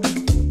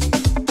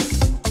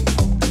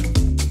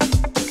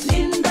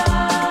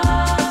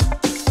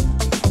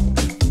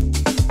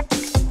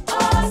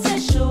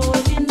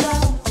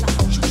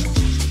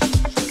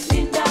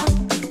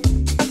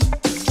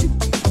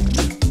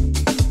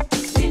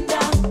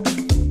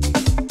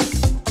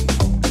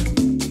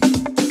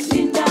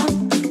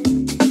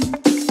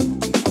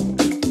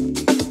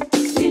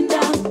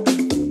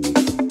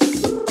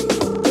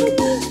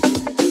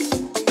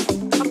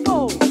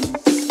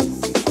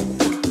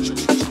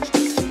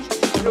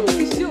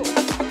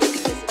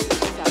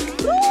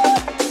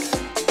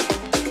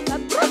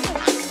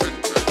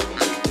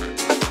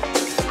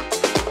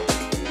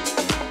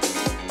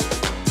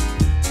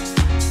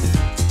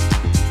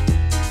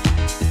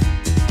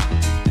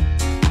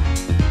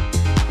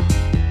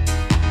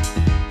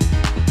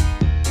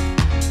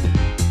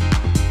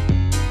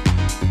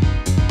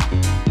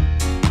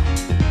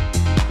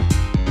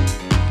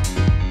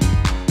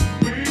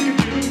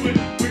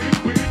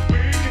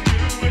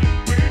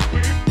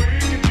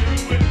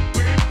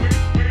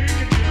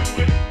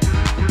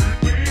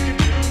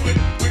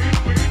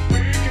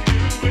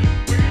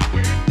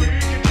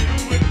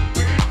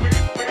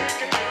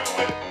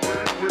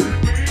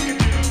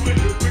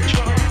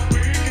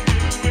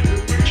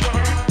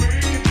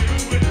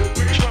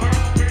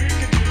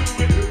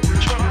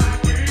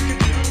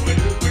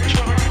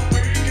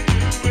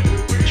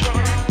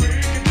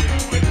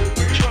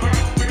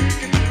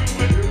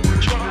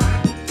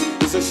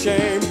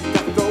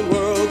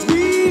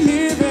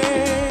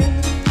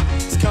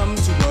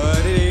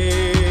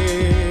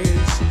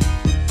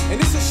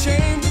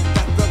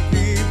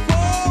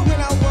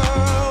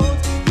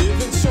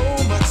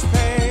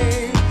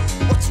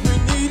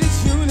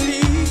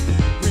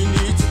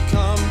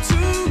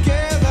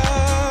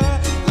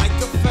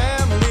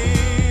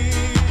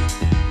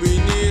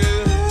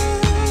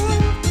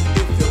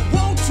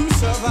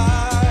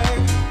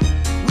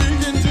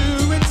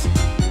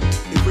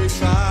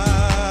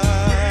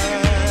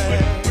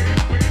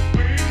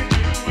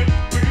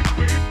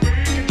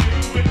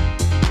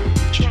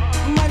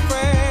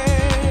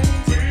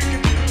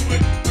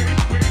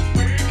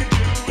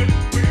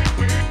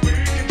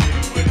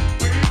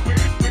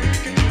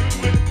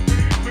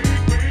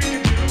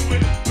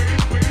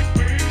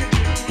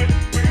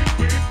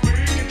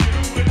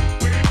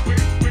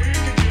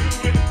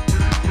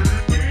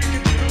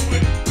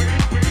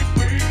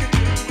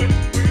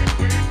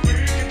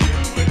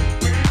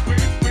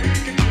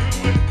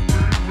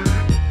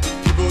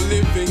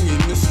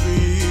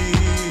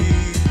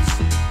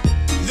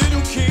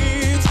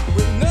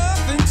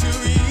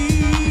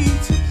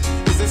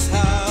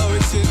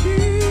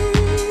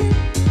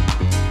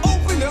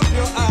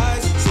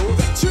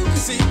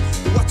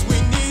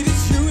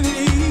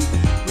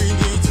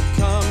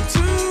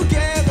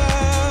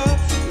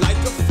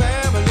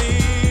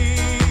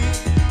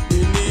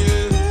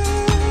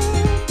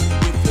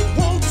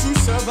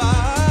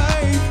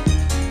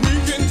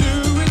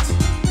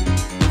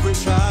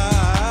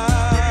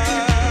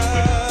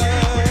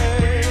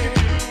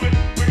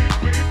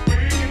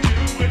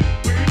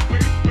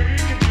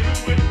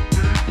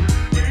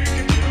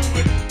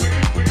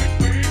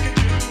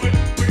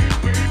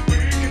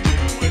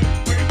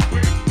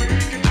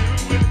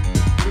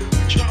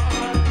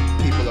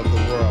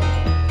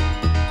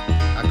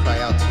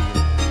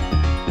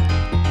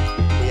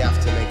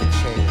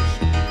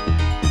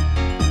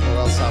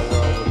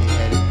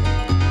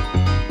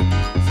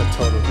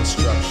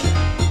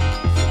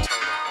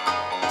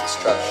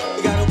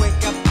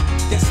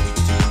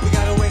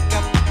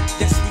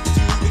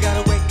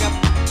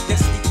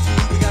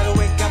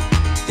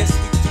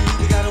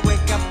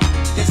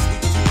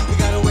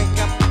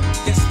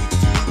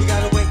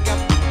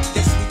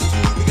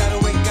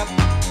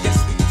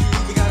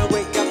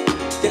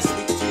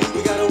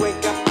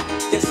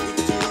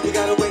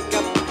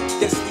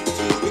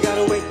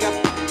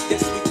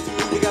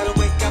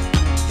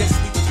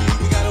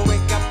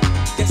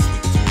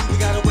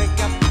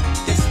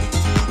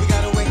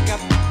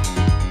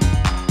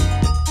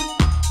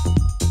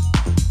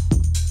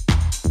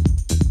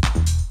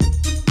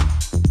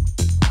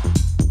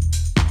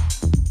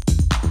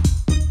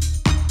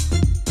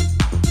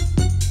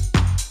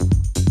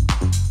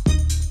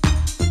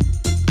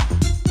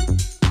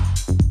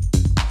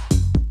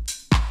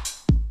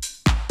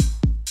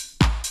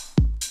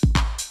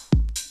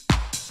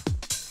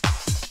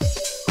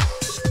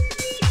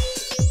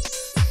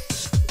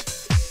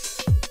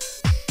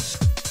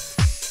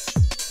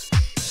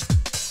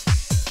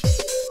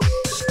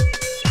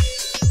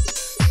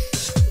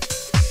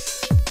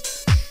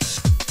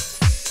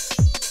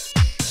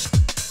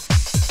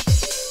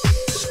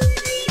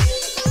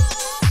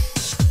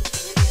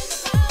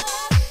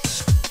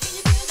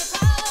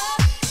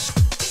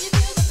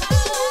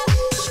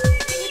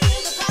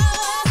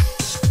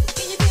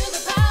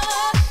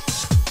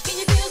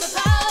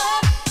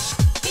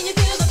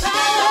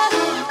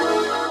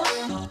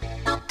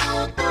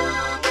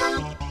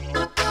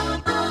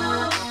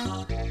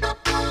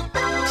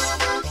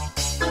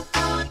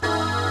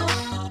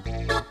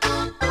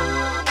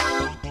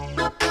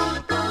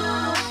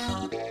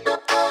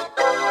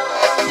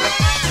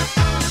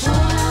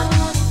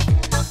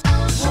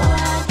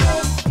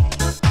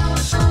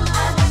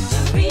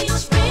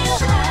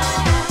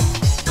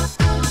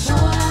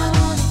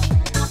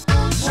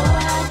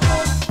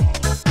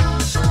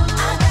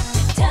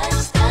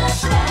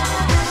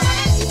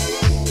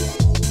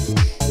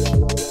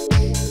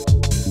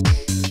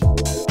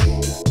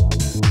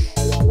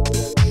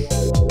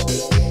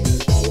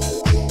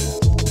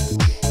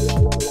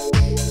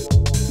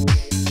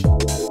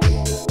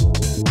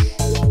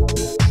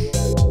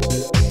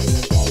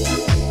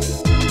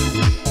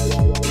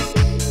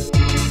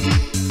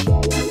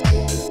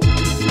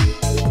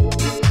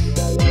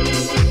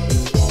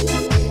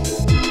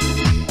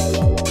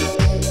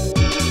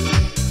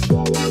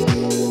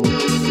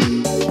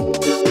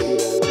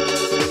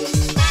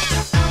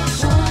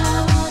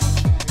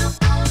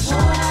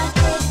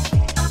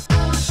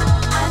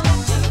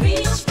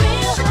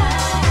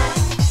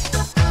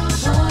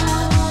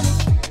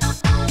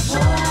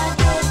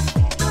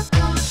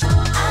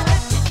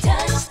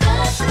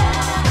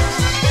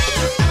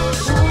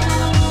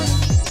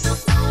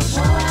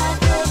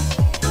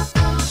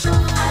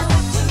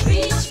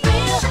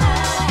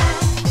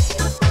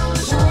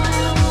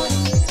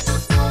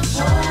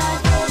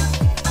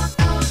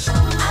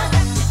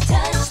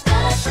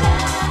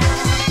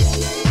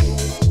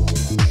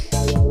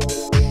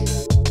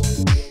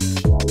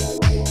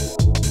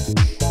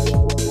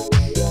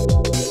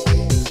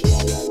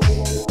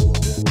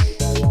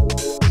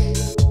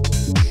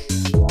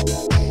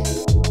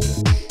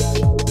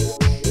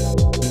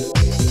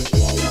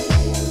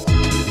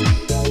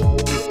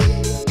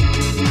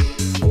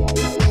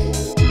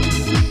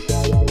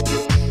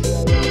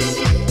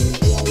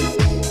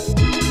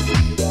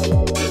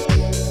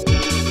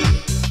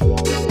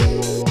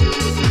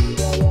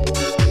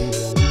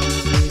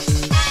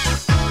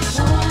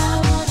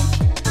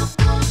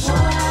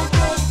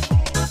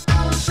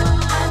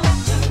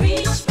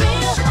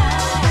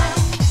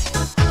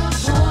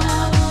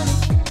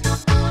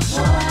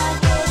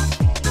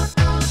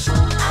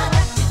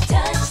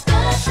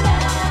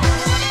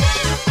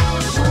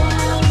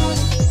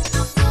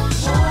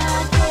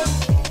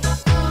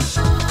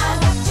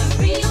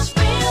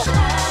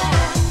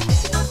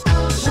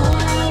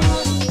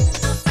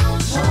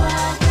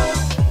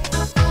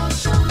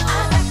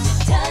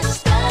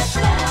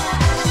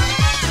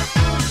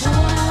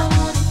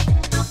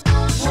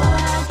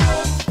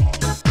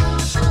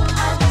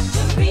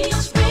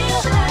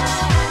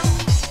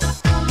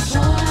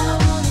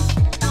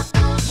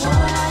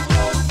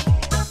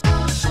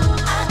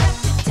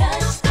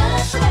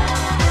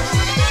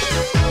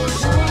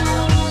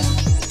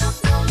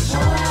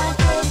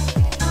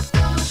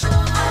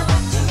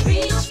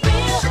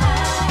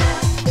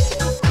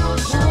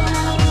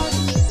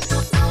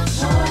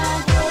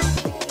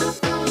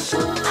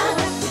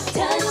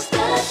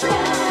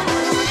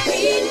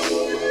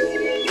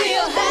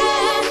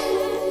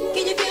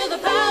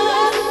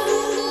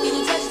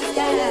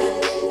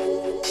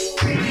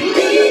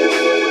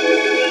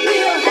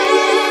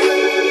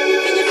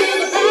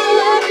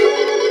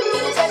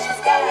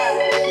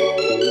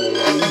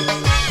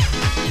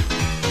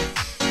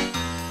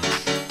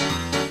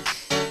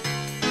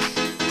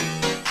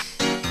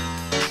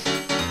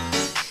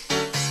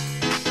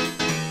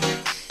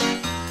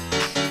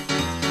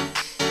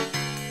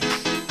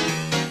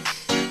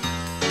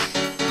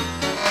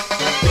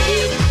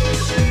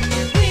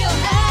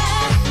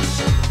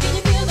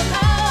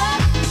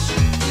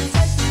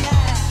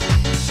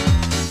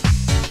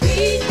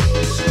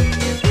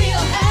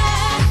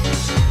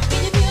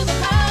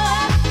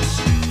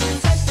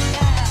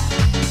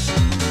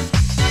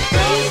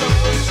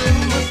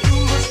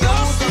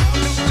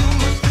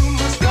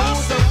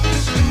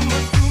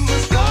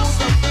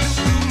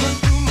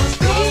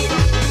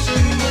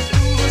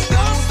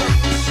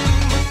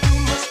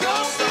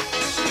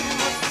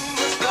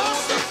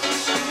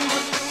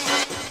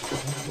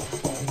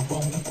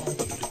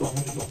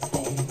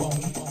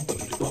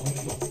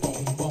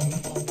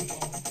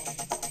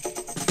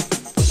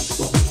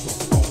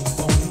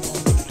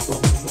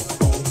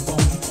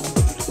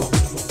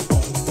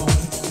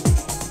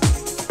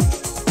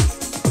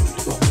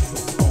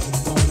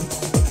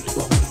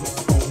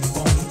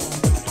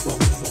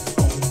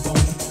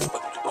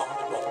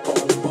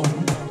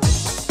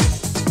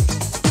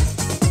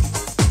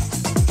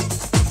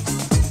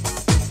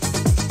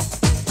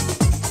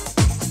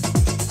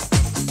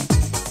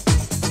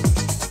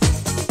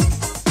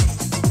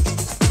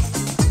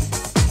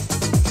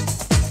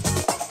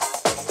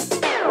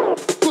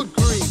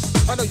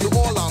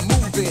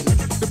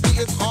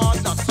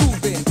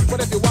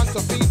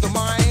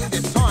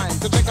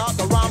 check out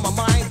the rhyme, my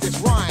mind is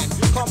rhyme.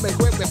 Come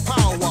equipped with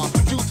power,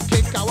 juice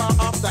kick hour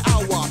after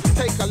hour.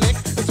 Take a lick,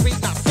 it's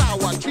sweet not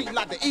sour. Treat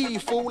like the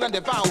E-fool and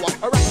devour.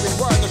 A rapping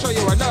word to show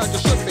you a nerd, you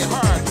should be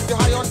heard. You're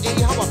high on E,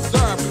 how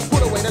observe.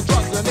 Put away the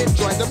drugs and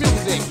enjoy the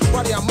music.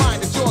 Body and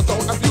mind is yours,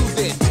 don't abuse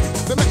it.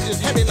 The message is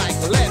heavy like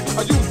lead.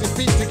 I use this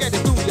beat to get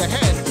it through your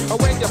head. And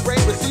when your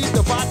brain receives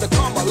the vibe to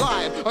come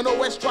alive, I know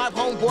West Drive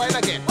homeboy and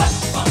again.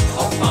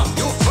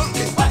 You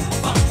funky.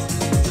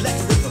 Let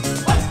the rhythm.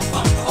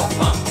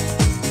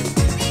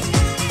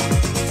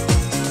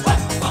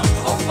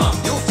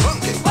 You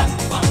funky.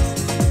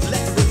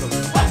 Let the rhythm.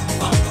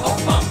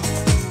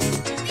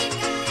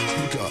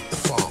 You got the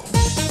funk.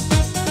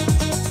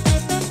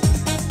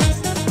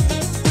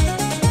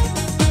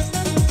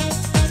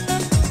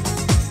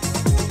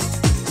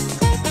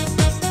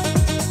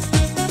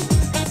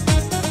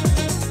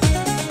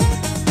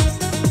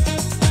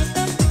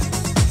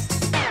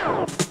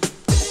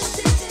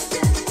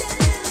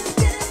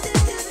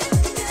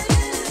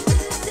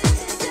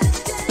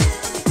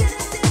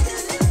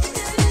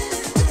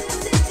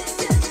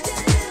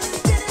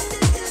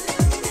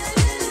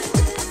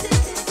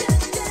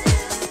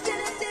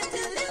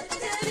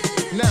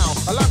 Now,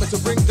 allow me to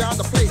bring down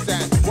the place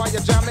and while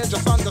you're jamming,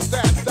 just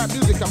understand that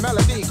music and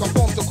melody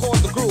conform to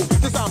cause the groove.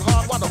 To sound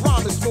hard while the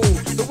rhyme is smooth.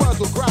 The words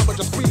will grab but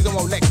just squeeze and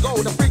won't let go.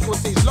 The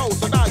frequency's low,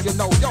 so now you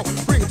know, yo,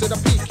 bring it to the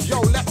peak,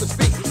 yo, let me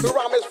speak. The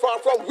rhyme is far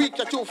from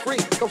weak, yet you free.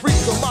 The freak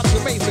so much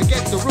you may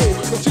forget the rule.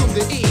 You tune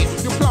the E,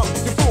 you plumb,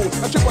 you fool.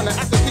 A trick on the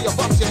actor till you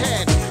bump your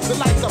head. The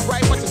lights are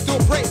bright, but you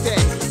still break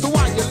dead. So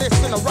while you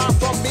listen, a rhyme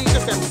from me,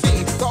 just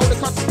MC. The only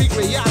cut to speak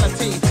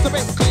reality. So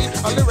basically,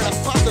 a lyric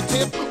that's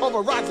positive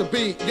overrides the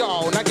beat,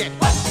 yo, and I get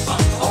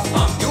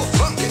you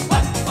funky.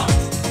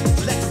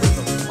 Let the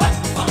rhythm.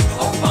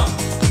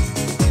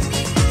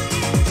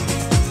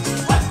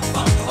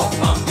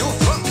 You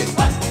funky.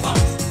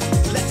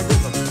 Let the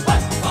rhythm.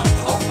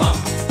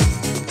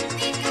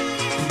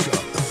 You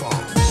got the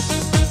funk.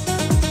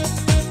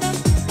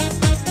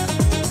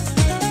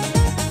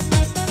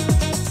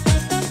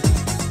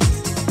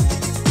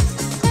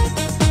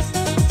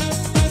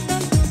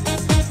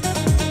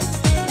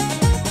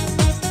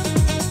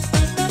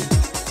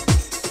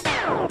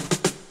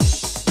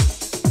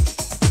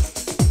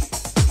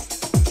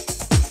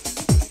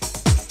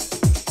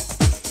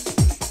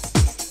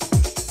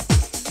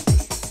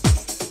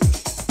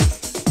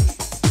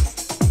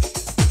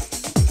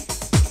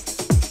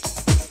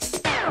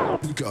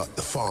 You got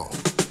the funk.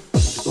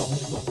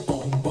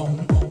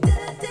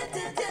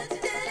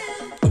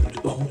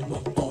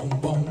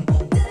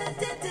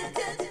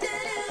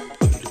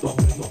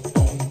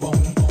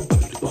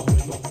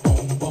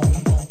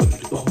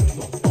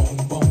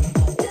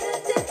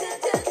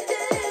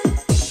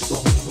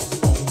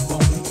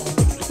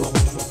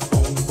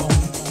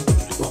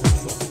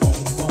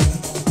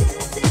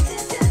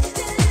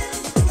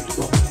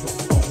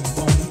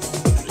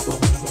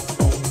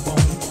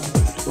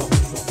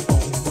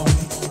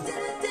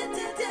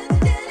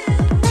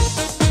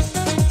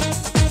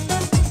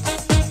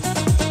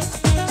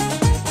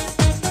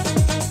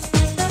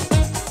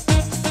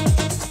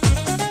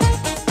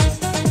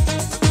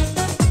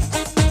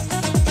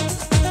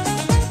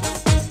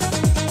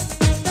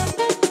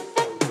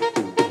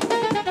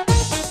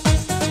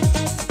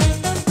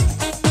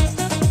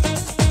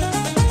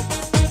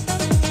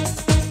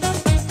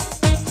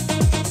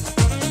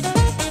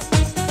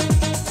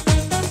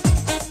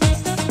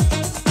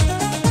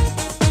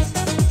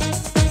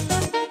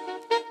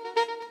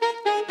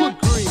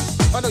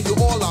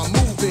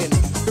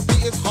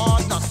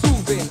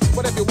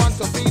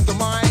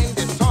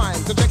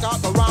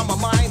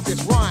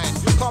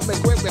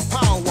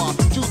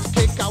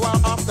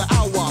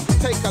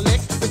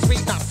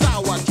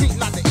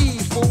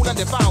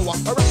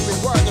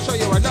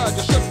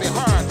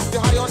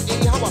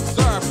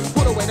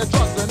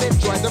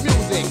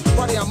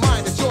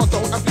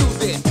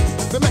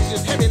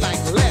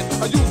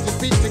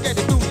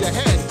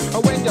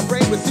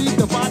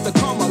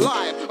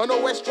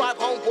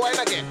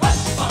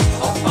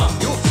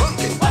 You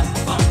funky.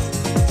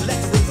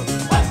 Let the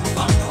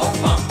rhythm.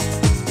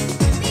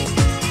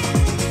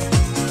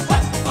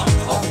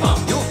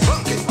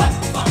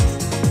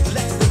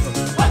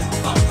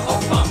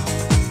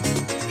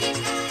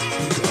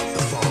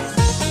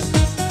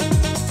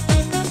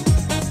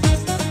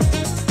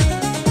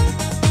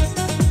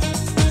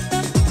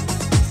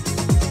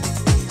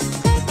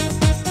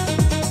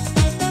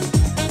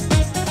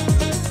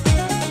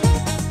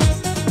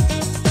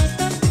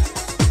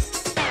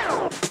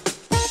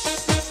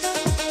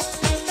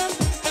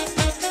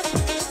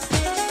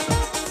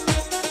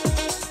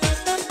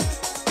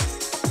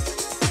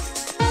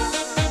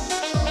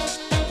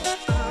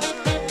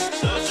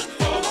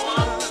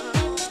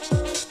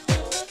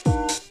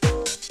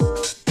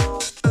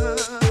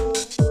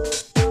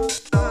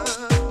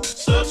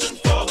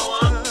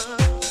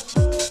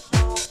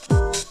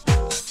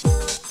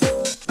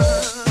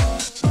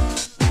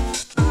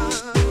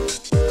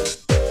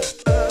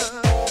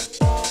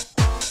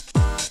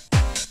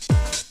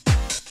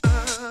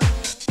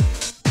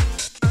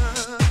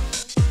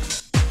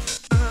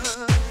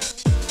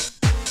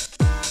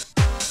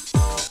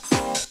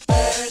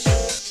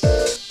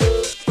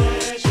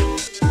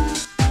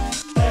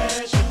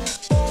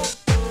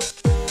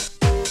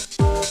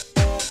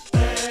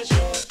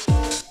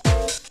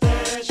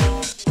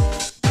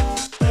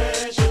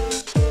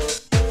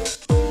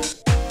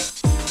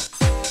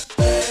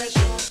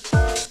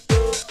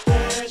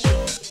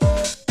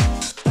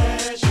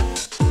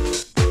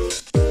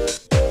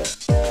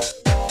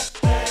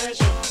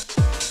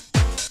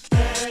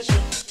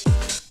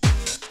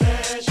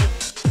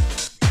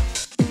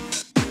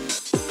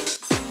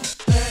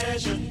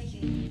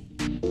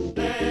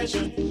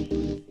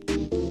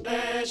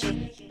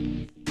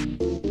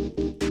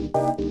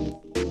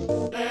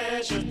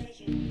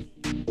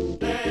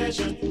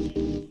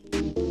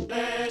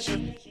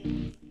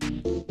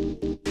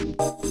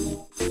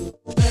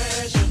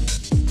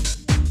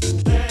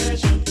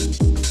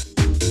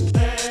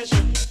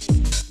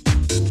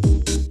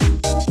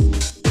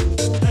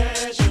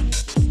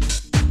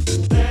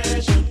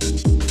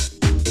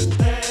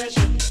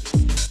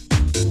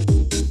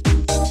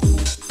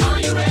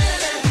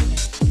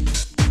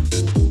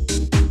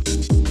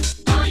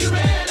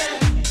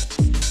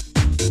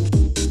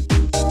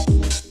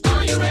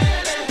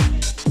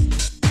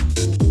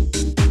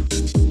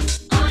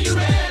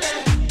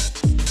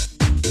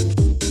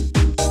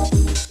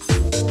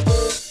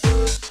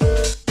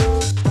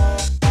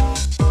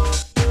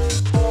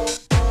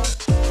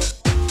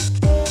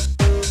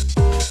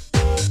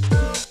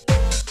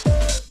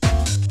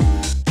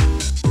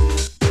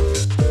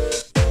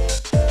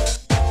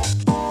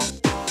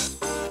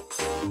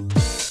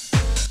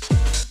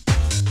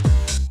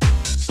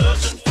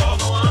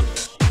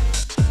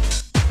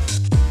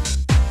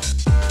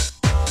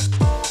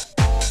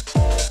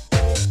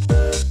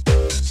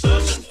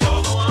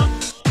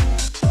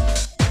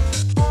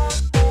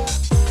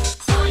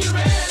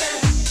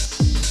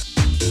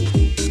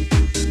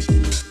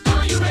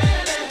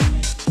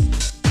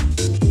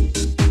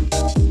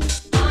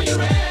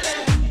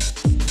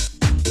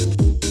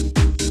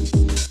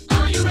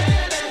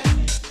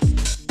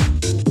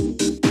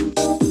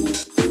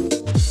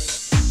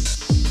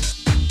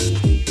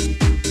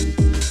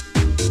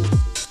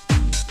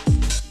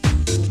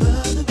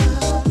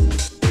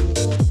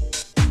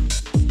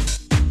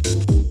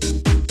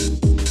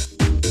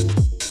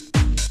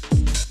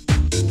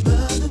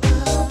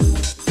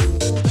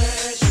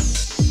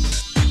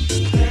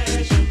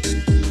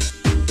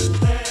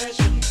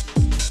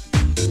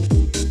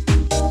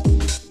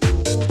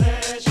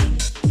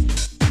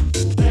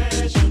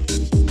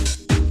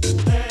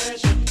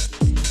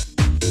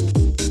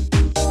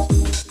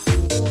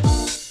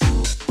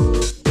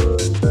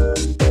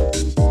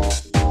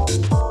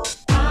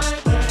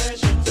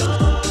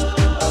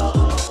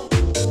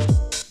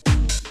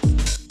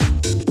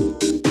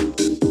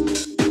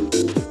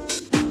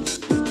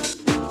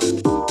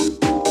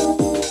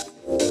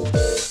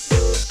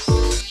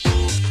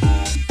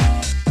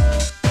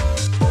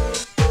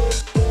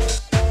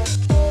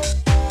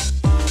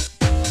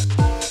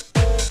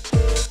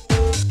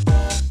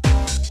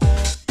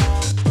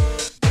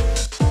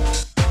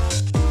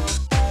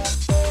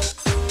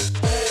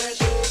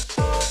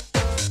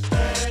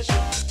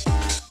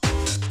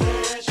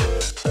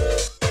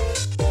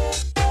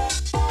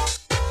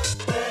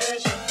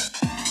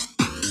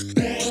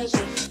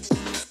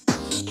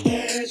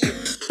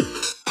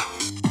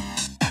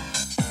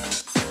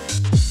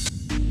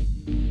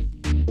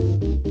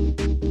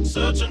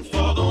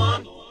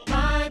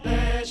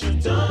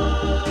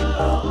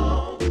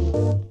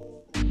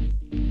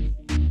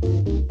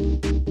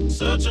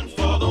 searching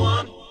for the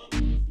one.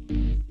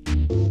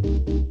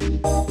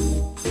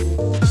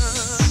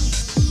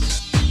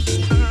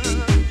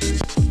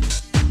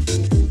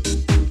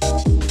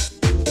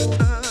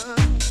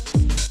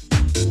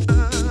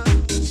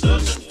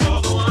 Searching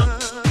for the one.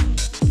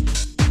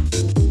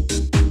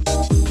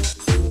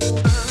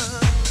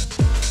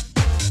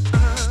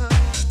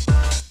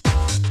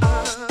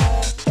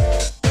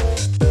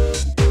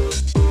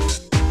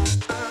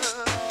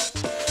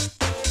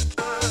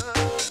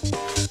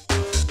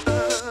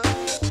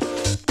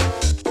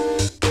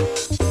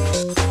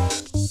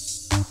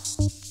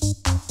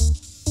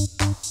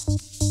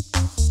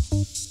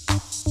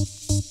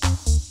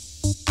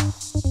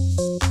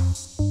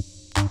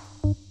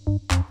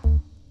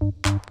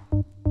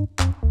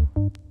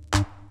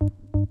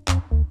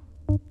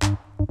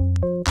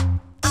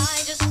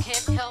 I just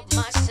can't help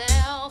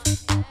myself.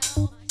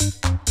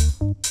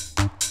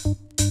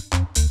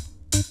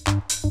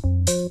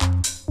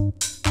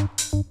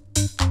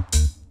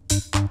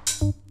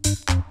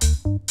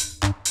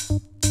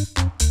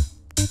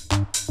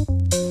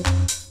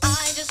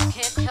 I just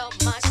can't help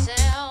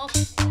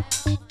myself.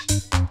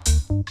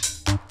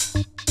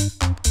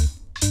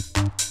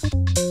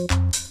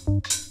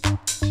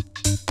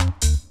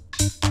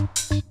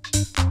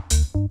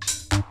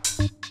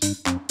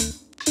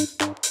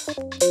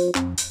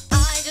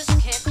 I just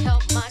can't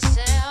help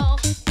myself.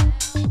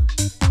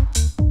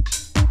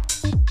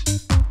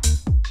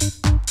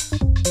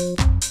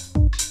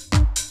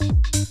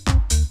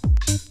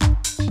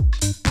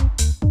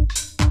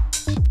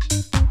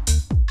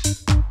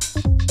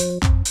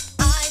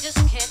 I just can't help myself. I just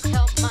can't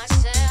help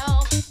myself.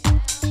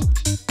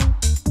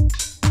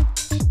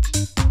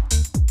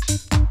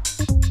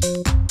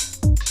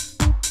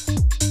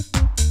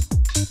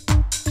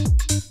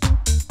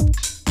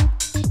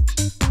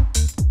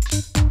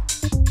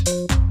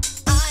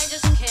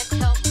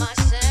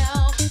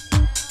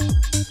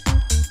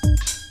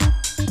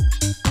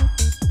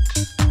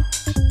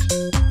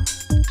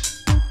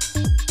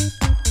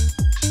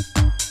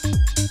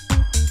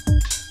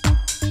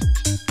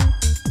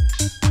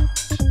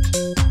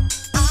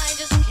 I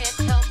just can't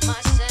help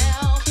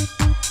myself.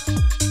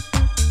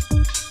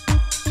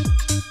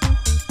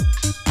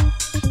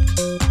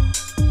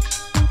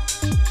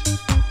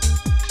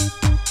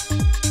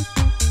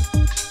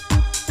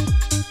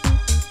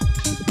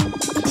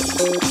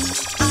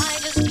 I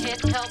just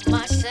can't help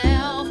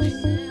myself.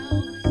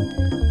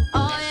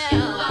 Oh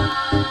yeah.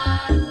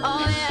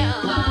 Oh yeah.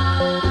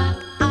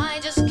 I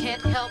just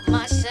can't help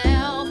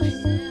myself.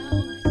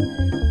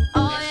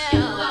 Oh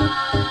yeah.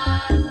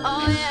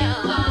 Oh yeah.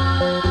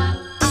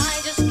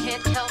 I just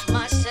can't help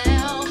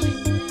myself.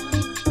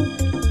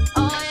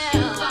 Oh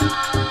yeah.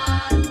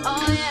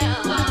 Oh yeah.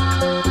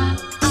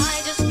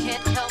 I just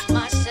can't help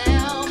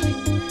myself.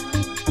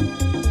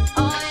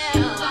 Oh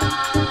yeah.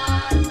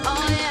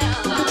 Oh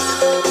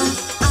yeah.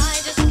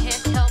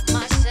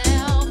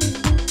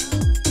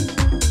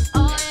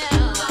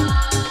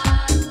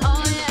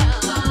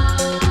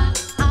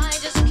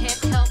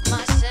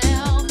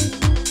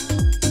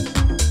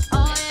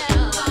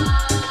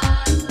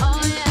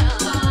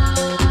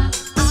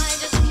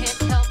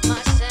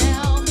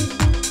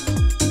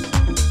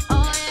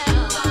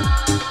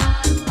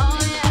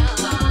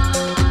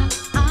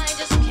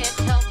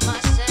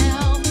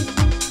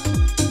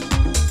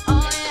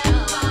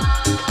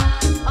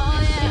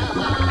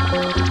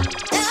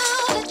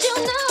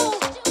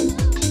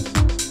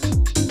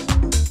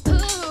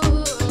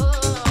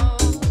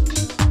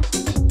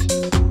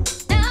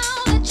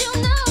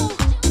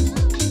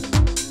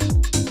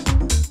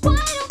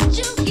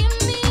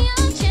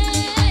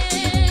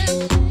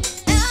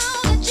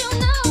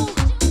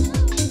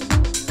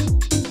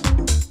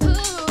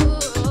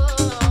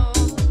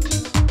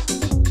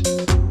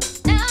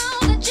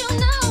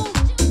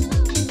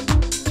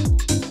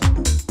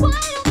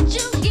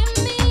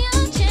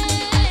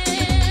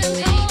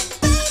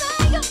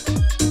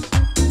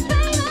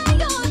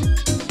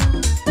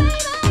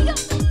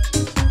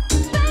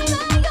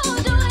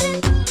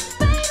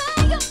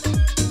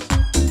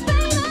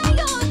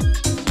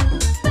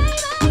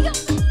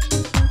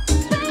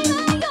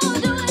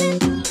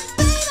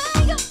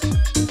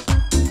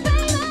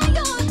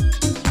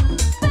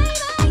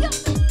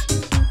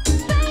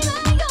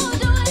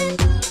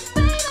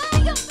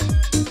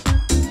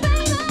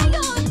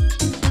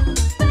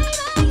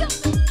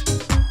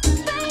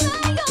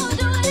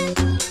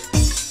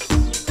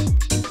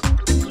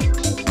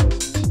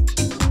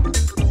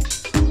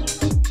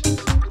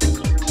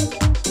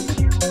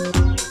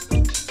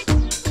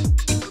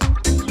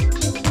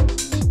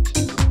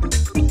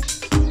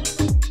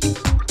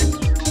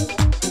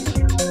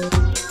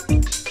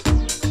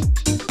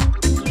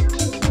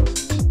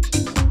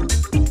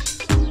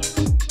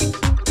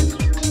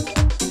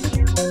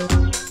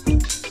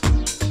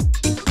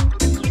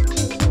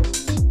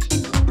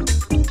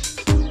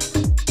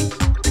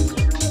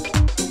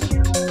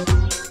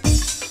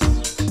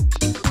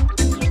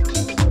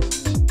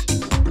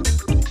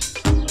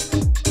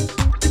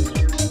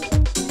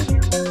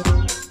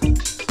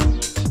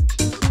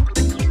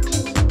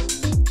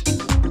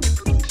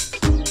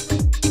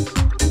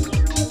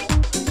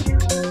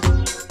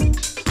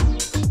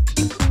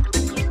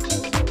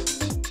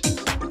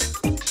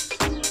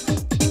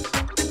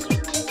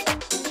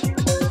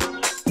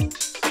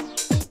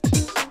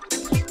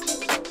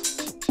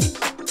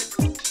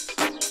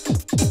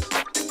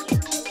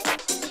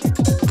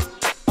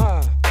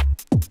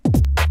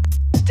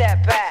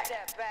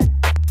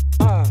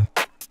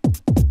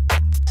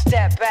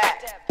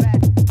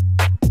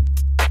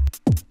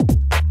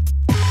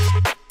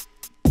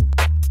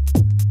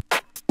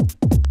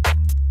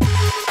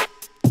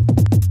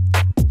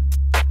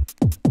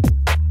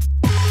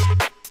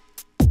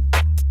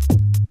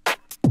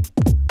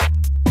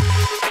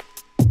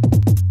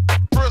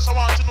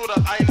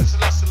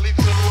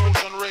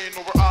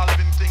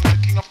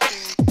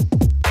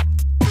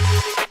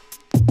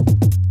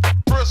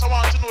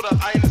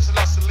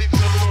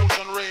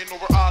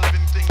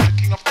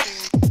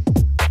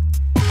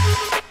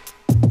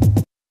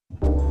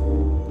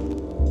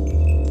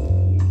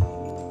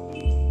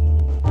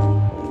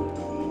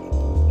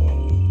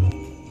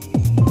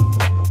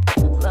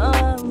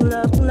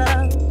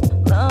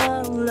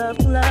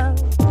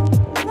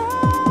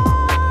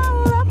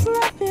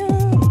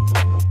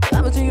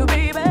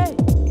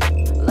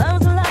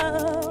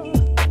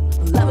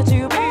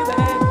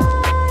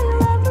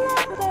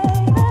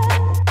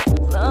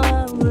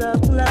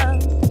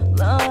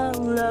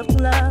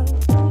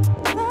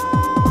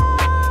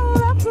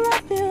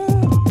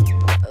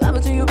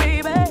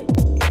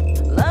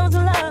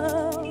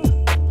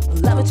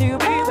 it to you,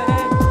 baby.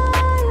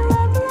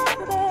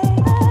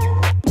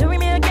 Doing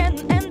me again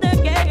and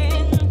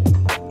again.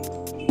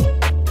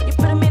 You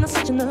put me in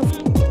such enough.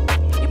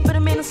 You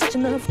put me in such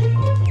enough.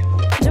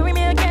 Doing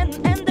me again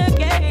and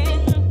again.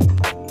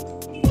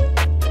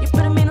 You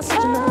put me in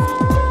such enough.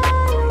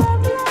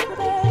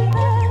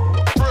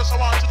 First, I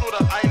want to know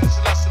that I am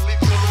Selassie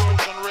lives and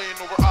rules and reign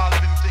over all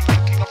living things, the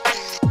King of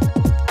Kings.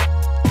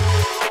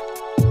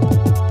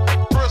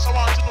 First, I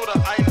want to know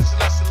that I am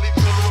Selassie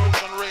lives and rules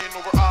and reign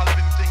over all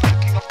living things, the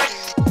King of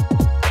Kings.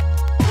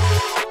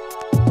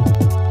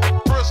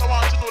 First, I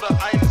want to know that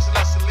I am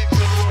Selassie lives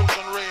and rules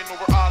and reign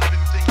over all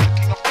living things, the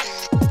King of Kings.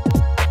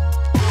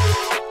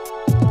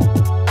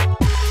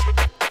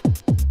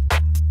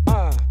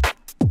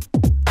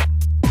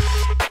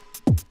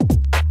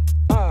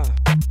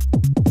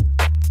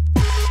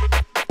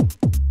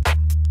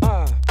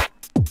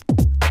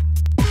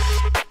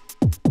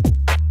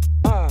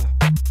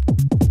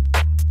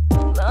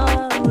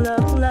 Love,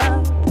 love,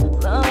 love,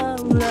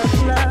 love, love,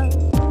 love.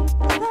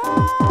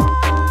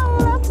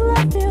 Love to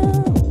love you.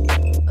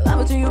 Love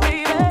it to you,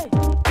 baby.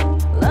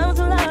 Love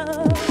to love.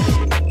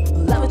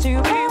 Love it to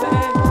you, baby.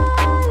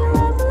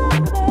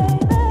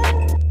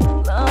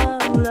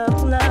 Love,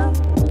 love, love,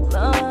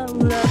 love,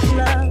 love,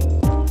 love.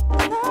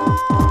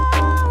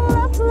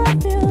 Love to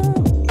love you.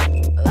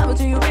 Love it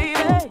to you,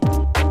 baby.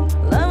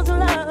 Love to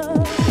love.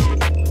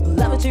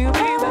 Love it to you,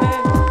 baby.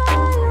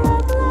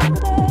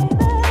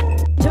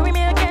 Doing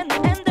me again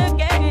and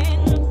again.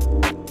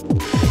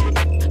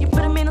 You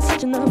put me in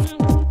such enough.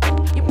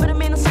 You put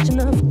me in such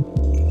enough.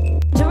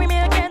 Doing me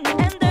again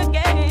and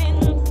again.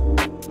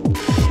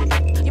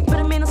 You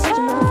put me in such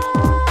enough.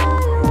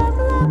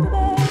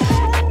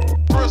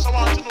 First, I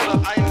want to know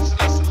that I am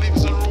Selassie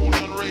lives and rules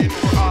and reign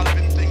over all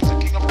living things, the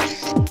King of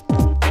Kings.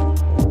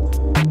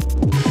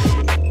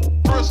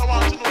 First, I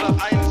want to know that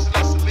I am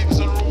Selassie lives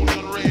and rules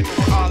and reign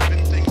over all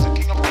living things, the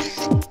King of Kings.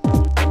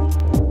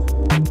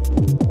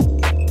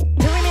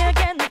 Doing me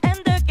again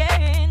and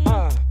again.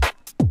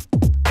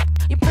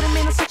 You put me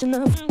in such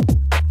enough.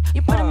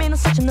 You put me in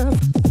such enough.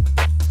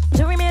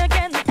 Doing me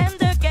again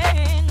and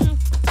again.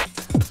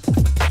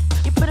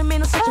 You put me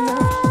in such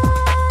enough.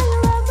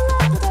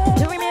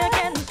 Doing me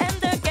again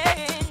and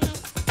again.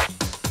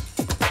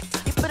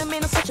 You put me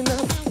in such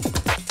enough.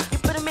 You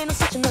put me in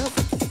such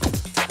enough.